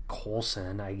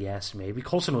 Coulson, I guess, maybe.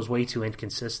 Coulson was way too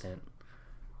inconsistent.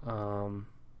 I'm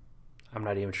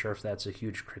not even sure if that's a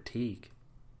huge critique.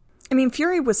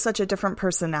 Fury was such a different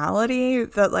personality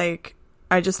that,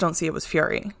 I just don't see it was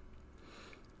Fury.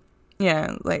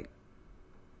 Yeah,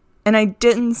 and I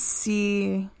didn't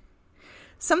see...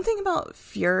 Something about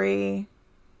Fury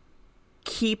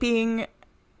keeping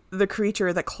the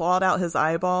creature that clawed out his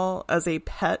eyeball as a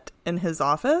pet in his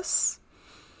office.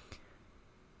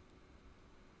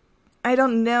 I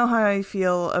don't know how I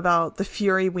feel about the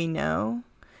Fury we know.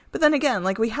 But then again,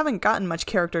 we haven't gotten much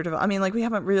character development. We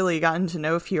haven't really gotten to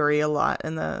know Fury a lot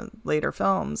in the later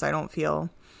films. I don't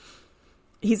feel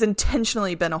he's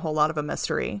intentionally been a whole lot of a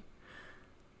mystery.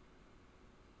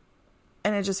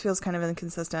 And it just feels kind of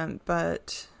inconsistent,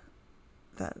 but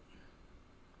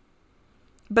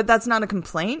But that's not a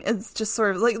complaint. It's just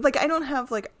sort of like I don't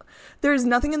have like, there's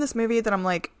nothing in this movie that I'm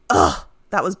like, ugh,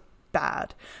 that was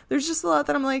bad. There's just a lot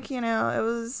that I'm like, you know, it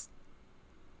was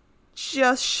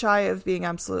just shy of being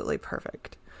absolutely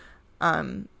perfect.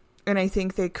 And I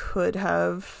think they could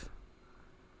have,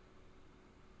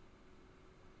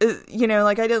 you know,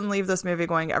 like I didn't leave this movie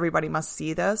going, everybody must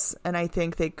see this. And I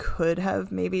think they could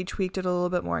have maybe tweaked it a little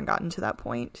bit more and gotten to that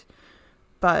point.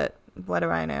 But what do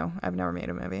I know? I've never made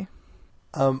a movie.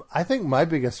 I think my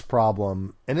biggest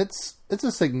problem, and it's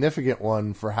a significant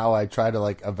one for how I try to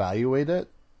like evaluate it.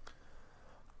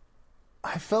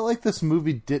 I felt like this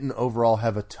movie didn't overall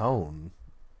have a tone.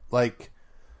 Like,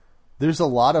 there's a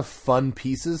lot of fun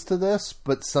pieces to this,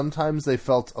 but sometimes they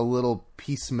felt a little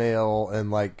piecemeal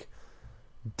and like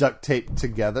duct taped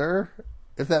together,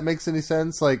 if that makes any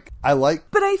sense. Like,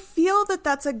 but I feel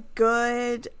that's a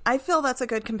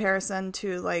good comparison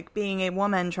to like being a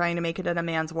woman trying to make it in a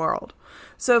man's world.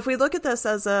 So if we look at this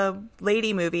as a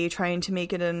lady movie trying to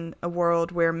make it in a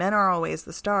world where men are always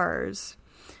the stars,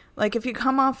 like if you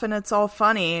come off and it's all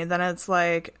funny, then it's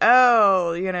like,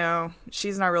 oh, you know,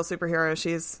 she's not a real superhero,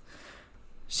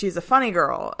 she's a funny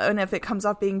girl. And if it comes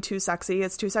off being too sexy,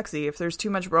 it's too sexy. If there's too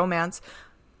much romance,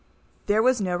 there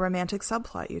was no romantic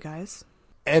subplot, you guys.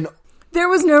 And there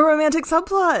was no romantic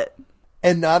subplot.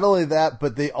 And not only that,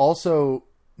 but they also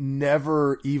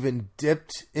never even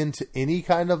dipped into any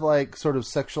kind of like sort of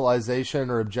sexualization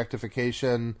or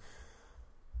objectification.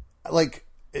 Like,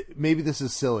 maybe this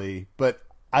is silly, but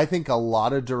I think a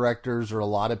lot of directors or a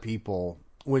lot of people,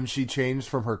 when she changed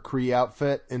from her Kree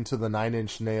outfit into the 9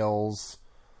 Inch Nails,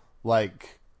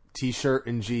 like, t-shirt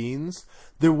and jeans,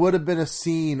 there would have been a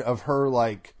scene of her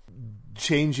like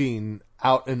changing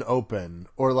out and open,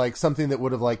 or like something that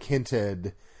would have like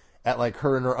hinted at like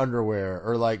her in her underwear,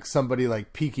 or like somebody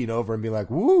like peeking over and being like,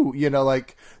 woo, you know,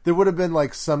 like there would have been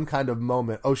like some kind of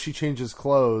moment. Oh, she changes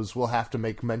clothes, we'll have to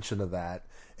make mention of that.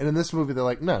 And in this movie, they're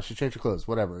like, no, she changed her clothes,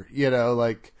 whatever. You know,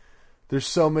 like there's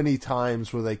so many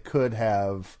times where they could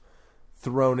have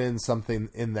thrown in something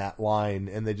in that line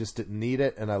and they just didn't need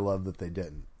it. And I love that they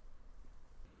didn't.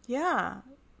 Yeah.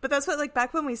 But that's what, like,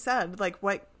 back when we said, like,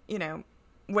 what, you know,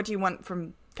 what do you want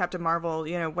from Captain Marvel?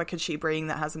 You know, what could she bring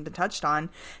that hasn't been touched on?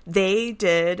 They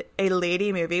did a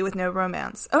lady movie with no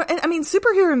romance. Oh, and I mean,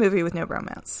 superhero movie with no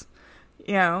romance.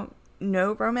 You know,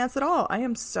 no romance at all. I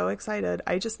am so excited.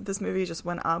 This movie just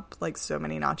went up like so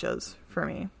many notches for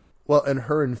me. Well, and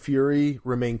her and Fury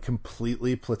remain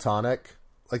completely platonic.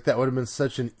 Like, that would have been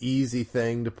such an easy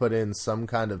thing to put in some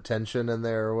kind of tension in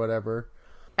there or whatever.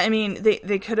 I mean,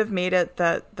 they could have made it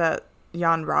that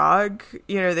Jan Rog,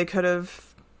 you know, they could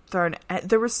have thrown...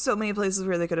 There were so many places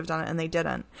where they could have done it, and they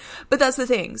didn't. But that's the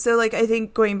thing. So, like, I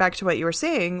think going back to what you were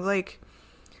saying, like,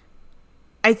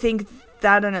 I think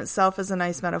that in itself is a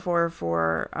nice metaphor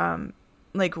for,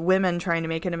 like, women trying to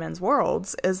make it in men's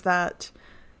worlds, is that...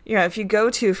 You know, if you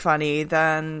go too funny,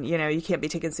 then, you know, you can't be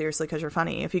taken seriously because you're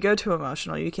funny. If you go too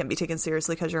emotional, you can't be taken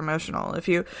seriously because you're emotional. If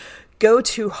you go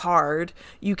too hard,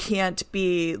 you can't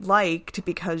be liked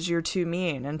because you're too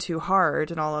mean and too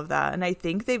hard and all of that. And I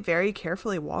think they very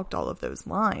carefully walked all of those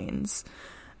lines.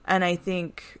 And I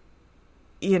think,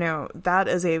 you know, that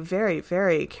is a very,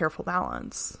 very careful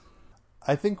balance.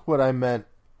 I think what I meant,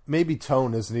 maybe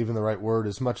tone isn't even the right word,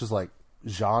 as much as like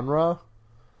genre.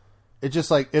 It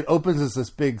just like, it opens as this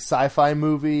big sci-fi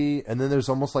movie, and then there's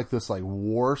almost like this like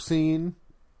war scene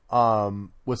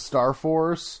with Star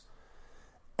Force,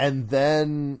 and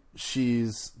then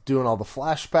she's doing all the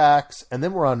flashbacks, and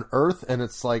then we're on Earth, and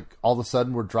it's like all of a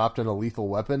sudden we're dropped in a Lethal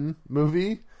Weapon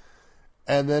movie,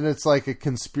 and then it's like a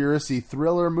conspiracy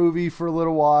thriller movie for a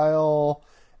little while,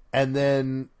 and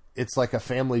then it's like a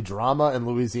family drama in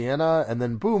Louisiana, and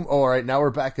then boom, oh, all right, now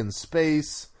we're back in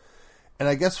space. And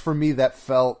I guess for me that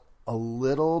felt a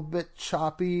little bit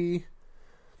choppy.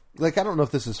 Like, I don't know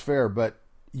if this is fair, but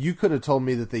you could have told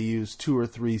me that they used 2 or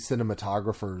 3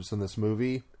 cinematographers in this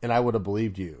movie, and I would have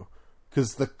believed you.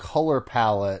 Because the color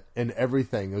palette and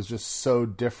everything was just so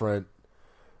different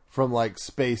from, like,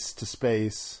 space to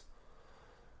space.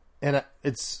 And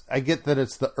I get that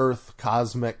it's the Earth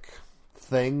cosmic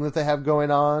thing that they have going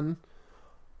on,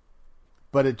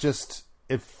 but it doesn't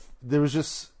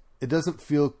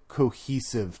feel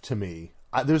cohesive to me.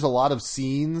 There's a lot of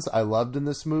scenes I loved in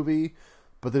this movie,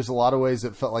 but there's a lot of ways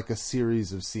it felt like a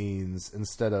series of scenes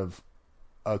instead of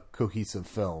a cohesive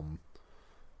film.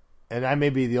 And I may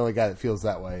be the only guy that feels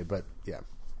that way, but yeah.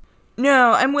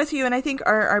 No, I'm with you, and I think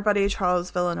our buddy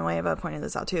Charles Villanueva pointed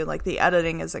this out too. Like, the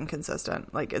editing is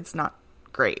inconsistent. Like, it's not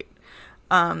great.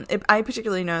 I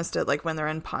particularly noticed it, like, when they're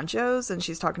in ponchos, and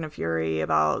she's talking to Fury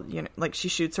about, you know, like, she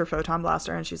shoots her photon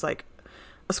blaster, and she's like,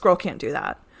 A Skrull can't do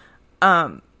that.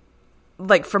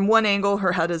 Like, from one angle,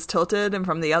 her head is tilted, and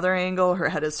from the other angle, her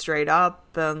head is straight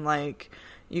up, and, like,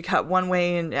 you cut one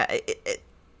way, and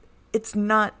it's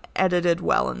not edited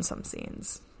well in some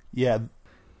scenes. Yeah.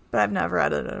 But I've never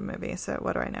edited a movie, so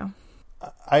what do I know?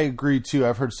 I agree, too.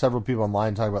 I've heard several people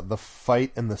online talk about the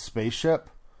fight in the spaceship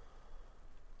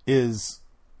is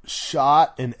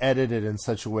shot and edited in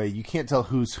such a way you can't tell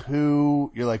who's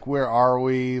who. You're like, where are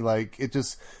we? Like, it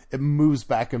moves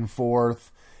back and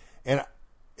forth. And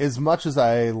as much as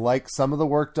I like some of the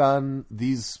work done,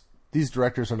 these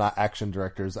directors are not action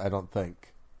directors, I don't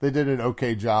think. They did an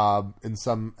okay job in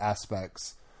some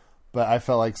aspects, but I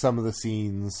felt like some of the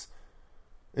scenes,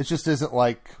 it just isn't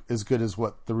like as good as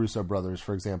what the Russo brothers,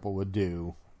 for example, would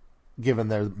do, given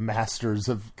they're masters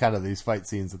of kind of these fight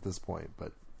scenes at this point.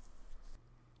 But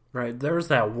right, there was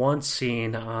that one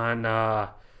scene on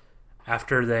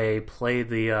after they played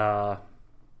the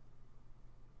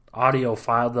audio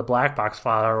file, the black box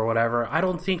file or whatever. I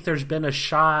don't think there's been a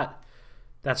shot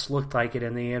that's looked like it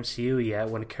in the MCU yet.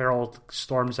 When Carol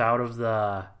storms out of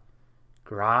the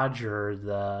garage or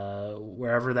the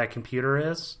wherever that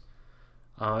computer is,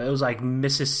 it was like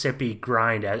Mississippi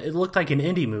grind. It looked like an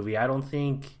indie movie. I don't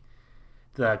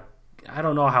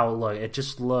know how it looked. It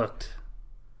just looked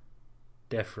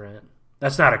different.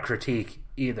 That's not a critique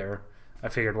either. I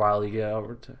figured while you get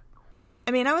over to.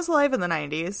 I mean, I was alive in the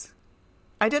 90s.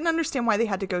 I didn't understand why they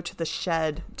had to go to the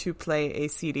shed to play a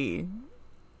CD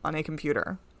on a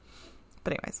computer.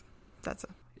 But anyways, that's it.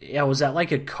 Yeah, was that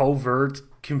like a covert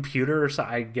computer or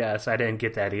something? I guess I didn't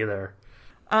get that either.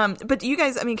 But you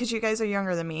guys, I mean, because you guys are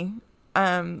younger than me,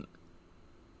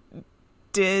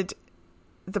 did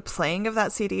the playing of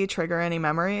that CD trigger any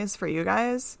memories for you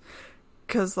guys?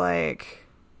 Because, like,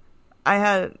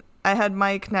 I had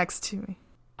Mike next to me.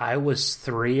 I was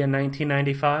 3 in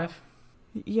 1995.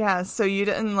 Yeah, so you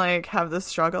didn't, like, have the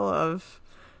struggle of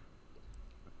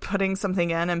putting something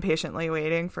in and patiently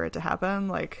waiting for it to happen?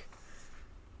 Like,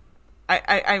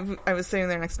 I was sitting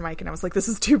there next to Mike and I was like, this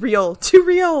is too real. Too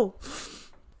real!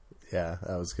 yeah,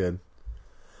 that was good.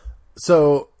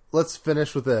 So, let's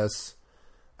finish with this.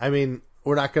 I mean,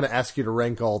 we're not going to ask you to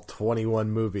rank all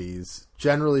 21 movies.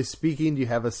 Generally speaking, do you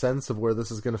have a sense of where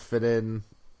this is going to fit in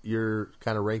your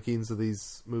kind of rankings of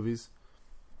these movies?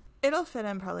 It'll fit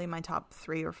in probably my top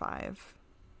 3 or 5.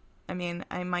 I mean,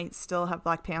 I might still have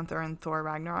Black Panther and Thor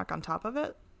Ragnarok on top of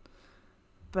it,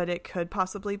 but it could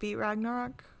possibly beat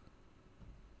Ragnarok.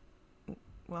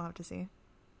 We'll have to see.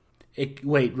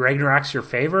 Wait, Ragnarok's your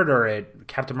favorite, or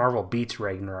Captain Marvel beats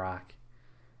Ragnarok?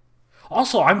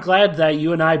 Also, I'm glad that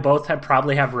you and I both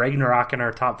probably have Ragnarok in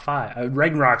our top 5.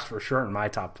 Ragnarok's for sure in my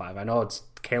top 5. I know it's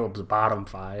Caleb's bottom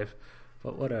 5,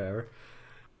 but whatever.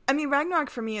 I mean, Ragnarok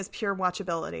for me is pure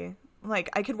watchability. Like,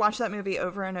 I could watch that movie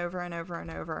over and over and over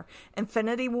and over.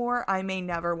 Infinity War, I may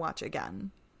never watch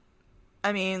again.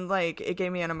 I mean, like, it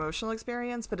gave me an emotional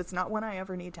experience, but it's not one I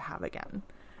ever need to have again.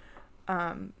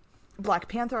 Black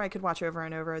Panther, I could watch over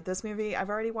and over. This movie, I've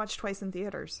already watched twice in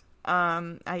theaters.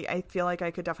 I feel like I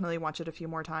could definitely watch it a few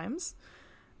more times.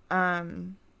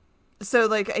 So,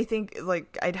 like, I think,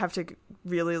 like, I'd have to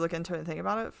really look into it and think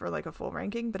about it for, like, a full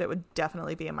ranking, but it would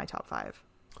definitely be in my top 5.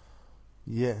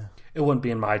 Yeah. It wouldn't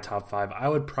be in my top 5. I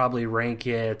would probably rank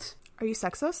it... Are you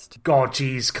sexist? Oh,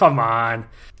 jeez, come on.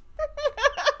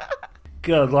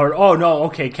 Good Lord. Oh, no,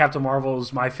 okay, Captain Marvel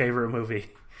is my favorite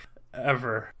movie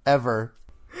ever. Ever.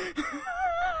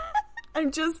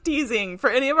 I'm just teasing for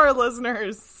any of our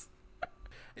listeners.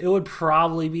 It would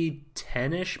probably be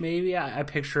 10-ish, maybe. I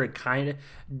picture it kind of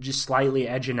just slightly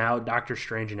edging out Doctor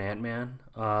Strange and Ant-Man.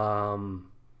 I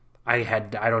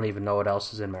don't even know what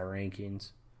else is in my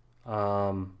rankings.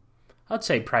 I'd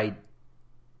say probably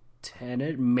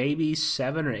 10, maybe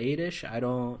 7 or 8-ish. I'd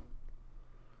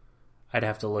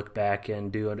have to look back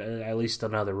and do at least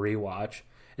another rewatch.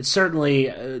 It's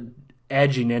certainly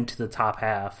edging into the top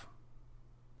half.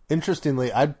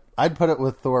 Interestingly, I'd put it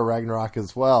with Thor Ragnarok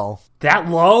as well. That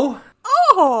low?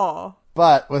 Oh!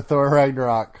 But with Thor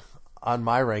Ragnarok on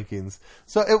my rankings.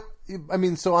 So,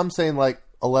 so I'm saying like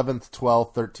 11th,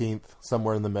 12th, 13th,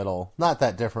 somewhere in the middle. Not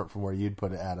that different from where you'd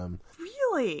put it, Adam.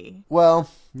 Really? Well,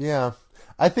 yeah.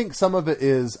 I think some of it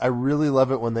is, I really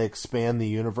love it when they expand the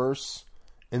universe.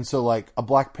 And so, like, a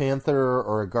Black Panther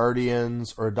or a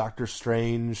Guardians or a Doctor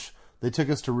Strange, they took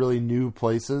us to really new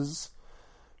places.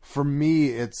 For me,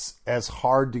 it's as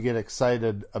hard to get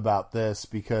excited about this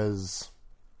because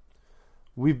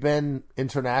we've been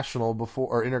international before,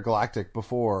 or intergalactic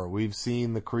before. We've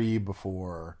seen the Kree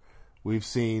before. We've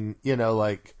seen,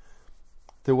 like,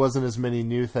 there wasn't as many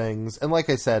new things. And like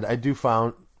I said, I do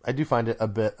find it a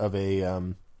bit of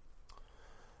a,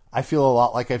 I feel a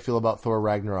lot like I feel about Thor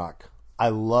Ragnarok. I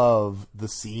love the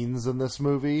scenes in this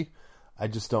movie. I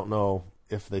just don't know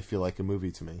if they feel like a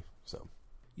movie to me. So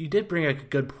You did bring up a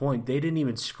good point. They didn't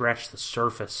even scratch the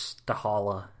surface to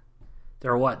Hala.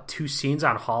 There are, 2 scenes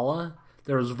on Hala?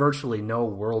 There was virtually no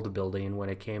world building when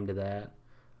it came to that.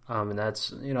 And that's,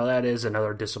 that is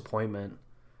another disappointment,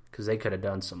 because they could have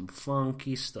done some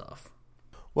funky stuff.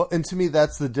 Well, and to me,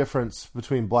 that's the difference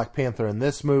between Black Panther and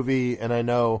this movie. And I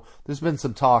know there's been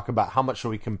some talk about how much should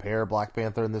we compare Black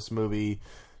Panther and this movie,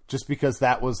 just because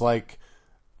that was like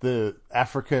the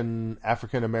African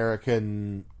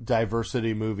American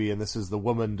diversity movie, and this is the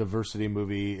woman diversity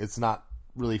movie. It's not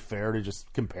really fair to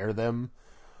just compare them.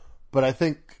 But I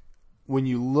think when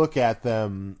you look at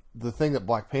them, the thing that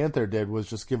Black Panther did was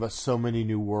just give us so many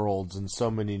new worlds and so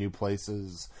many new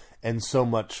places and so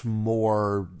much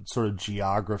more sort of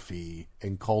geography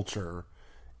and culture.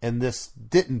 And this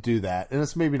didn't do that. And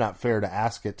it's maybe not fair to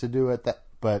ask it to do it,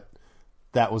 but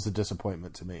that was a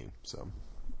disappointment to me. So,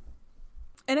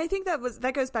 and I think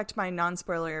that goes back to my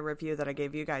non-spoiler review that I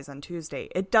gave you guys on Tuesday.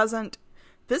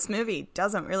 This movie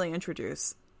doesn't really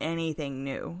introduce anything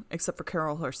new except for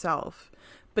Carol herself,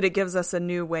 but it gives us a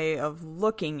new way of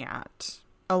looking at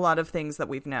a lot of things that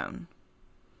we've known.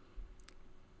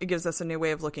 It gives us a new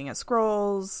way of looking at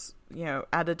Skrulls,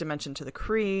 added dimension to the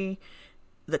Kree,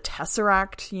 the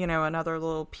Tesseract, another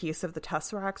little piece of the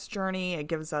Tesseract's journey. It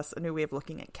gives us a new way of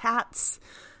looking at cats.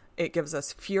 It gives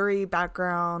us Fury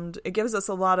background. It gives us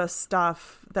a lot of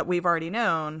stuff that we've already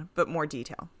known, but more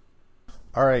detail.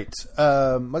 All right.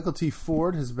 Michael T.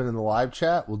 Ford has been in the live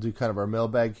chat. We'll do kind of our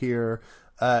mailbag here.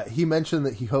 He mentioned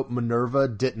that he hoped Minerva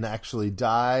didn't actually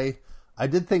die. I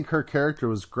did think her character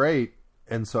was great,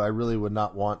 and so I really would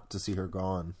not want to see her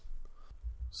gone.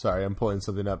 Sorry, I'm pulling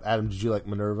something up. Adam, did you like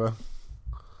Minerva?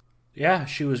 Yeah,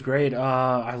 she was great.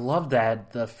 I love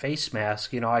the face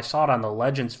mask. I saw it on the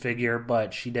Legends figure,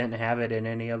 but she didn't have it in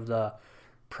any of the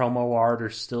promo art or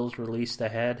stills released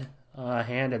hand,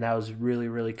 and that was really,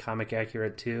 really comic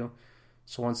accurate too.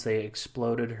 So once they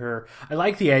exploded her, I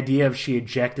like the idea of she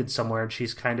ejected somewhere and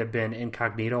she's kind of been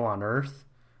incognito on Earth,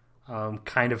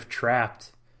 kind of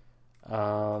trapped.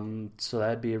 So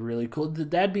that'd be really cool.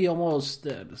 That'd be almost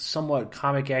somewhat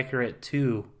comic accurate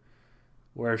too,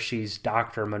 where she's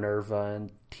Dr. Minerva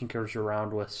and tinkers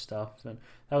around with stuff. And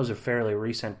that was a fairly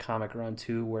recent comic run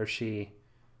too, where she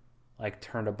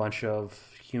turned a bunch of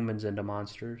humans into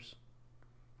monsters.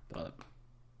 But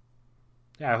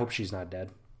yeah, I hope she's not dead.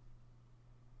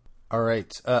 All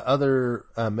right. Other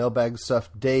mailbag stuff.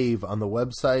 Dave on the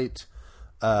website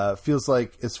feels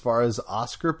like, as far as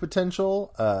Oscar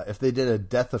potential, if they did a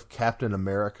Death of Captain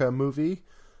America movie,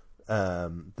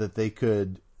 that they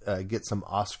could get some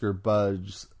Oscar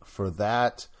buzz for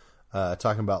that.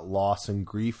 Talking about loss and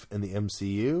grief in the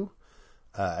MCU.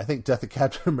 I think Death of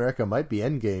Captain America might be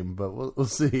Endgame, but we'll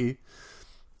see.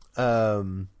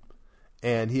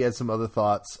 And he had some other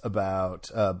thoughts about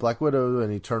Black Widow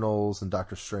and Eternals and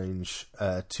Doctor Strange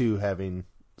 2 having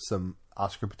some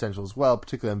Oscar potential as well,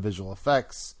 particularly on visual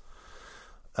effects.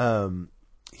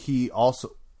 He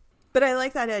also... But I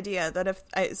like that idea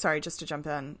that sorry, just to jump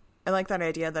in. I like that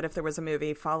idea that if there was a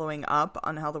movie following up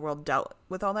on how the world dealt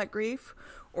with all that grief,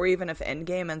 or even if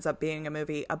Endgame ends up being a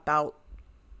movie about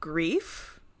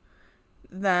grief,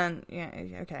 then,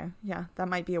 that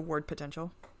might be award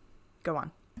potential. Go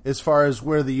on. As far as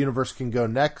where the universe can go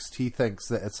next, he thinks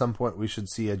that at some point we should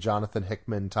see a Jonathan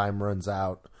Hickman Time Runs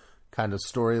Out kind of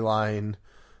storyline.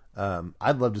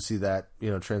 I'd love to see that,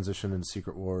 transition into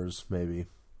Secret Wars, maybe.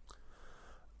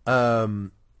 Herman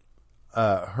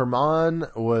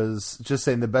was just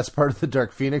saying the best part of the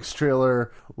Dark Phoenix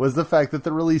trailer was the fact that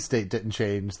the release date didn't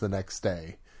change the next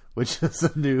day, which is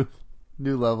a new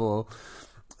level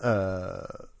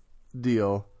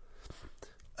deal.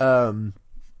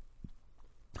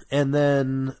 And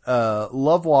then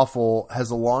Love Waffle has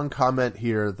a long comment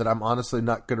here that I'm honestly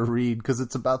not going to read because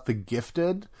it's about The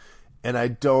Gifted, and I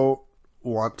don't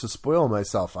want to spoil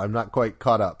myself. I'm not quite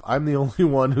caught up. I'm the only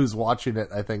one who's watching it,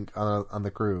 I think, on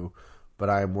the crew, but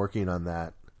I am working on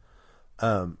that.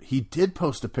 He did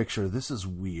post a picture. This is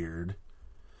weird.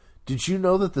 Did you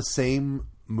know that the same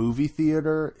movie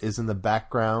theater is in the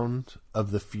background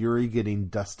of the Fury getting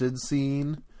dusted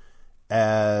scene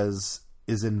as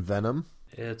is in Venom?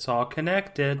 It's all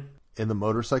connected. In the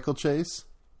motorcycle chase?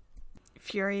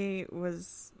 Fury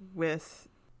was with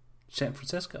San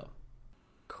Francisco.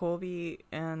 Colby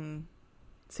in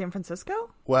San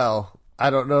Francisco? Well, I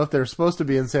don't know if they're supposed to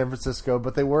be in San Francisco,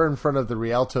 but they were in front of the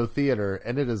Rialto Theater,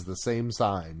 and it is the same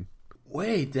sign.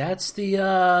 Wait, that's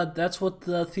what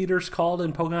the theater's called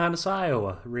in Pocahontas,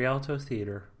 Iowa. Rialto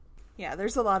Theater. Yeah,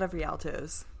 there's a lot of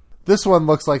Rialtos. This one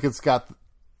looks like it's got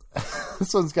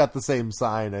this one's got the same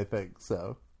sign, I think.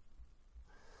 So,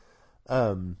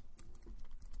 the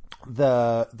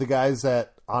guys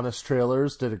at Honest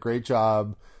Trailers did a great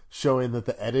job showing that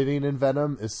the editing in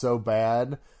Venom is so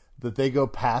bad that they go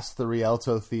past the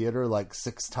Rialto Theater like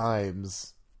 6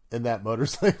 times in that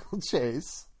motorcycle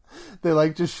chase. They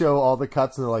like just show all the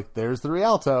cuts and they're like, there's the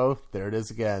Rialto, there it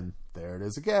is again, there it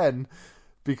is again,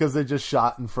 because they just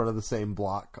shot in front of the same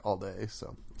block all day.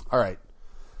 So, all right.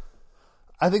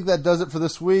 I think that does it for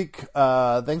this week.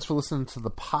 Thanks for listening to the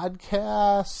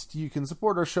podcast. You can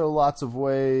support our show lots of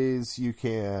ways. You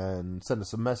can send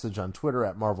us a message on Twitter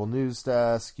at Marvel News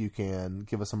Desk. You can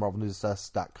give us a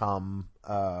MarvelNewsDesk.com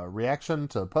reaction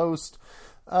to a post.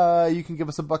 You can give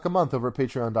us $1 a month over at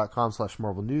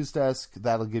patreon.com/MarvelNewsDesk.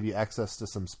 That'll give you access to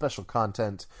some special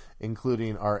content,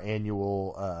 including our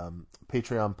annual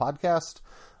Patreon podcast.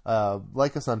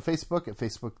 Like us on Facebook at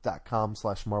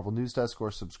facebook.com/MarvelNewsDesk, or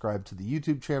subscribe to the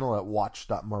YouTube channel at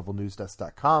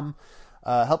watch.marvelnewsdesk.com.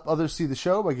 Help others see the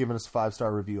show by giving us a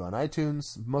 5-star review on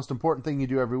iTunes. Most important thing you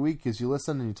do every week is you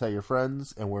listen and you tell your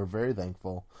friends, and we're very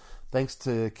thankful. Thanks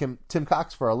to Tim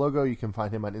Cox for our logo. You can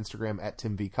find him on Instagram at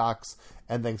TimVCox.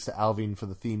 And thanks to Alvin for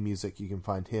the theme music. You can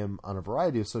find him on a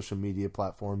variety of social media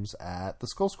platforms at The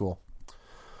Skull School.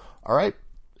 All right.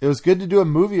 It was good to do a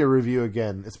movie review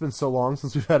again. It's been so long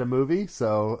since we've had a movie,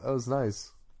 so it was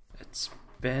nice. It's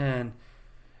been...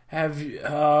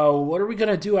 what are we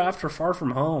going to do after Far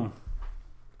From Home?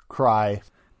 Cry.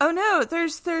 Oh no,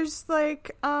 there's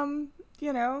like,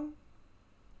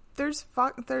 there's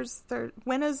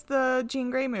when is the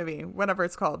Jean Grey movie? Whatever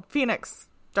it's called. Phoenix.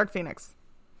 Dark Phoenix.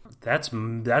 That's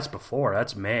before.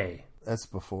 That's May. That's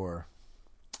before.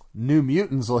 New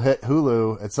Mutants will hit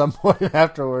Hulu at some point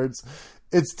afterwards.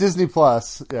 It's Disney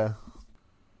Plus, yeah.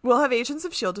 We'll have Agents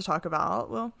of S.H.I.E.L.D. to talk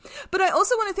about. But I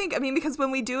also want to think, because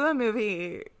when we do a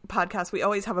movie podcast, we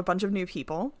always have a bunch of new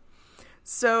people.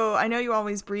 So I know you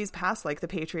always breeze past like the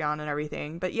Patreon and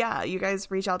everything. But yeah, you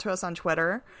guys reach out to us on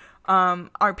Twitter.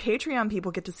 Our Patreon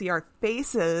people get to see our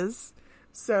faces.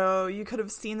 So you could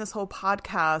have seen this whole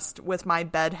podcast with my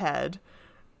bedhead.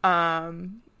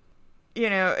 You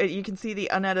can see the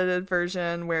unedited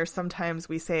version where sometimes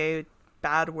we say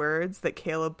bad words that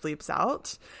Caleb bleeps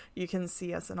out. You can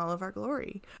see us in all of our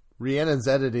glory. Rhiannon's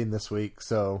editing this week,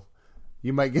 so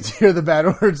you might get to hear the bad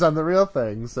words on the real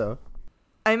thing. So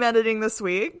I'm editing this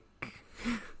week.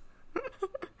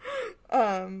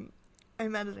 I'm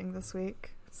editing this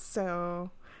week,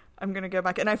 so I'm gonna go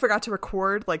back, and I forgot to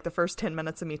record like the first 10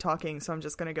 minutes of me talking, so I'm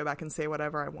just gonna go back and say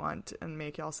whatever I want and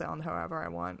make y'all sound however I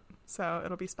want. So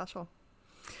it'll be special.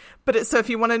 But so if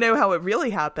you want to know how it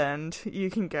really happened, you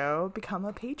can go become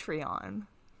a Patreon.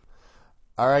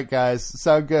 All right, guys.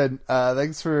 Sound good.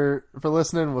 Thanks for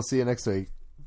listening. We'll see you next week.